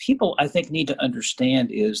what people, I think, need to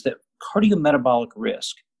understand is that cardiometabolic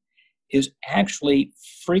risk is actually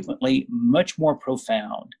frequently much more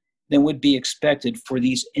profound than would be expected for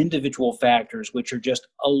these individual factors, which are just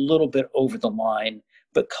a little bit over the line,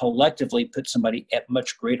 but collectively put somebody at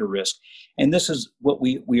much greater risk. And this is what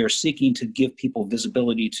we are seeking to give people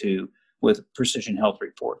visibility to with Precision Health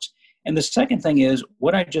Reports. And the second thing is,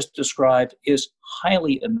 what I just described is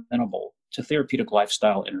highly amenable to therapeutic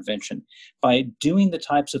lifestyle intervention. By doing the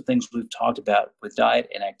types of things we've talked about with diet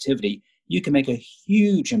and activity, you can make a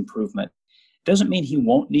huge improvement. Doesn't mean he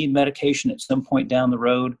won't need medication at some point down the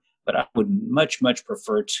road, but I would much, much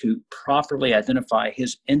prefer to properly identify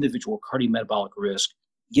his individual cardiometabolic risk,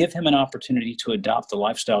 give him an opportunity to adopt the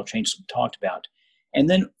lifestyle changes we talked about, and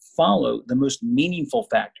then follow the most meaningful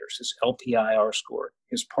factors, his LPIR score,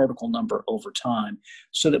 his particle number over time,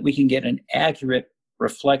 so that we can get an accurate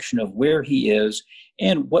reflection of where he is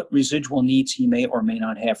and what residual needs he may or may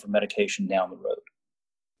not have for medication down the road.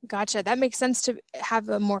 Gotcha. That makes sense to have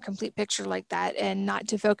a more complete picture like that and not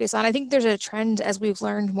to focus on. I think there's a trend as we've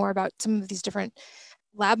learned more about some of these different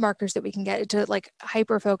lab markers that we can get to like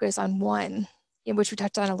hyper focus on one, in which we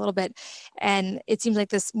touched on a little bit. And it seems like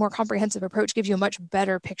this more comprehensive approach gives you a much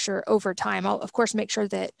better picture over time. I'll, of course, make sure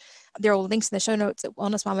that there are links in the show notes at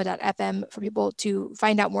wellnessmama.fm for people to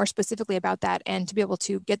find out more specifically about that and to be able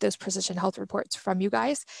to get those precision health reports from you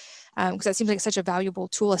guys. Because that seems like such a valuable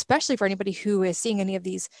tool, especially for anybody who is seeing any of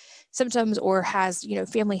these symptoms or has,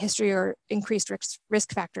 family history or increased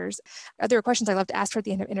risk factors. Other questions I love to ask for at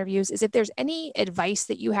the end of interviews is if there's any advice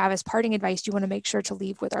that you have as parting advice you want to make sure to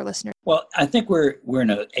leave with our listeners. Well, I think we're in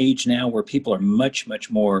an age now where people are much, much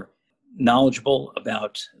more knowledgeable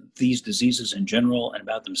about these diseases in general and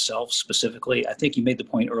about themselves specifically. I think you made the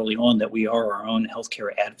point early on that we are our own healthcare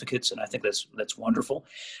advocates, and I think that's wonderful.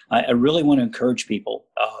 I really want to encourage people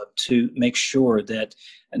to make sure that,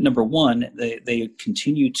 number one, they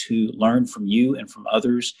continue to learn from you and from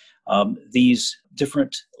others these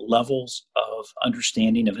different levels of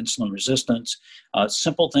understanding of insulin resistance,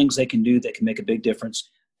 simple things they can do that can make a big difference.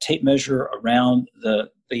 Tape measure around the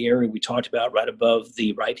area we talked about right above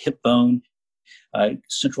the right hip bone,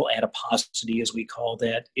 central adiposity, as we call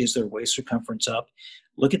that. Is their waist circumference up?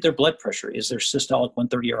 Look at their blood pressure. Is their systolic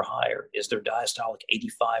 130 or higher? Is their diastolic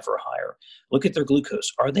 85 or higher? Look at their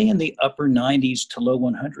glucose. Are they in the upper 90s to low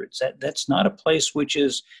 100s? That's not a place which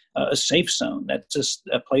is a safe zone. That's just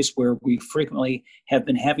a place where we frequently have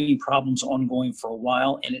been having problems ongoing for a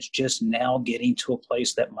while, and it's just now getting to a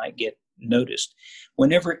place that might get noticed.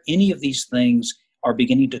 Whenever any of these things are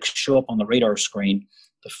beginning to show up on the radar screen,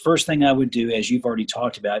 the first thing I would do, as you've already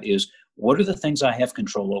talked about, is what are the things I have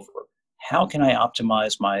control over? How can I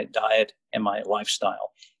optimize my diet and my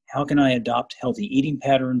lifestyle? How can I adopt healthy eating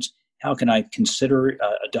patterns? How can I consider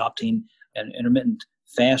adopting an intermittent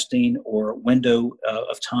fasting or window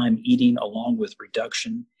of time eating along with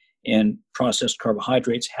reduction in processed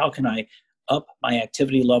carbohydrates? How can I up my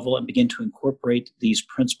activity level and begin to incorporate these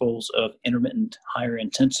principles of intermittent higher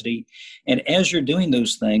intensity? And as you're doing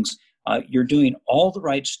those things, you're doing all the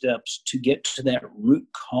right steps to get to that root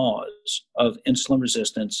cause of insulin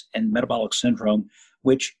resistance and metabolic syndrome,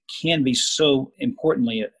 which can be so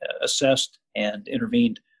importantly assessed and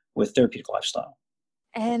intervened with therapeutic lifestyle.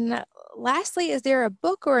 And lastly, is there a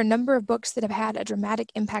book or a number of books that have had a dramatic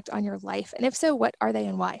impact on your life? And if so, what are they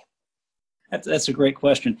and why? That's a great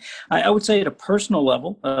question. I would say at a personal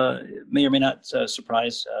level, may or may not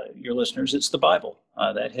surprise your listeners, it's the Bible.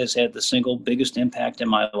 That has had the single biggest impact in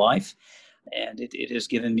my life. And it has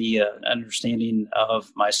given me an understanding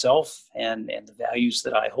of myself and the values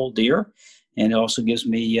that I hold dear. And it also gives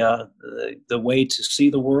me the way to see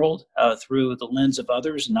the world through the lens of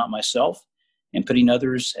others and not myself, and putting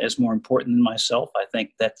others as more important than myself. I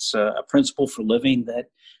think that's a principle for living that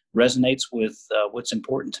resonates with what's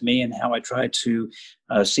important to me and how I try to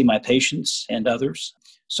see my patients and others.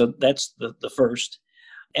 So that's the first.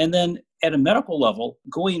 And then at a medical level,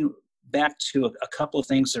 going back to a couple of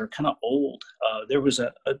things that are kind of old, there was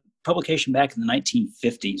a publication back in the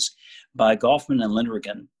 1950s by Goffman and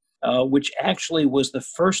Lindgren, which actually was the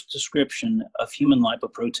first description of human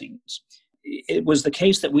lipoproteins. It was the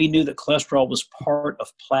case that we knew that cholesterol was part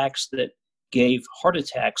of plaques that gave heart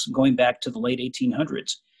attacks going back to the late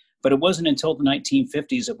 1800s. But it wasn't until the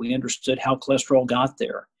 1950s that we understood how cholesterol got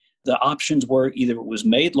there. The options were either it was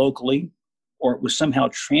made locally or it was somehow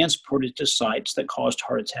transported to sites that caused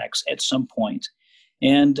heart attacks at some point.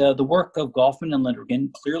 And the work of Goffman and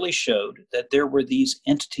Lindgren clearly showed that there were these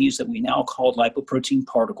entities that we now call lipoprotein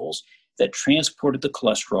particles that transported the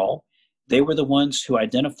cholesterol. They were the ones who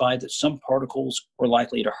identified that some particles were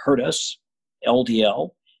likely to hurt us,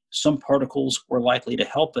 LDL. Some particles were likely to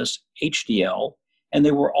help us, HDL. And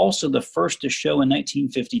they were also the first to show in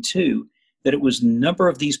 1952 that it was the number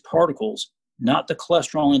of these particles, not the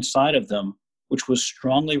cholesterol inside of them, which was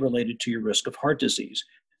strongly related to your risk of heart disease.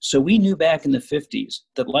 So we knew back in the 50s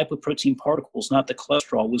that lipoprotein particles, not the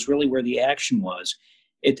cholesterol, was really where the action was.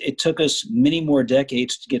 It took us many more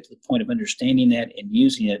decades to get to the point of understanding that and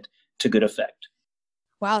using it to good effect.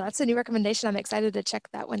 Wow, that's a new recommendation. I'm excited to check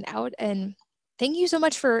that one out. And thank you so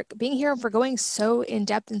much for being here and for going so in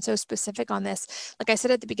depth and so specific on this. Like I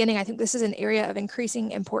said at the beginning, I think this is an area of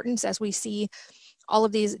increasing importance as we see all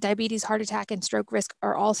of these diabetes, heart attack, and stroke risk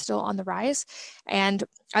are all still on the rise. And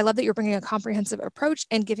I love that you're bringing a comprehensive approach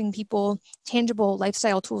and giving people tangible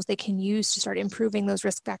lifestyle tools they can use to start improving those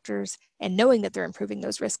risk factors and knowing that they're improving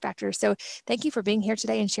those risk factors. So thank you for being here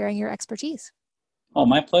today and sharing your expertise. Oh,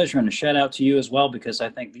 my pleasure. And a shout out to you as well, because I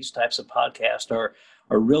think these types of podcasts are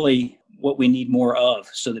really what we need more of,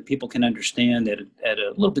 so that people can understand at a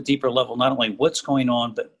little bit deeper level, not only what's going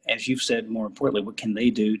on, but as you've said, more importantly, what can they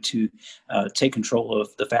do to take control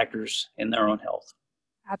of the factors in their own health.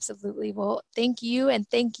 Absolutely. Well, thank you. And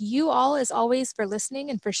thank you all, as always, for listening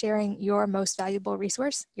and for sharing your most valuable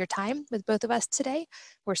resource, your time, with both of us today.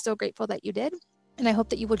 We're so grateful that you did. And I hope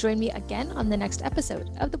that you will join me again on the next episode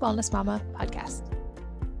of the Wellness Mama podcast.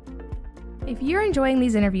 If you're enjoying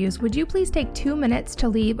these interviews, would you please take 2 minutes to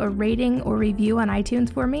leave a rating or review on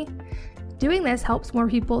iTunes for me? Doing this helps more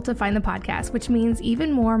people to find the podcast, which means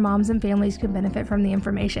even more moms and families can benefit from the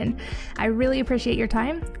information. I really appreciate your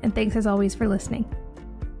time, and thanks as always for listening.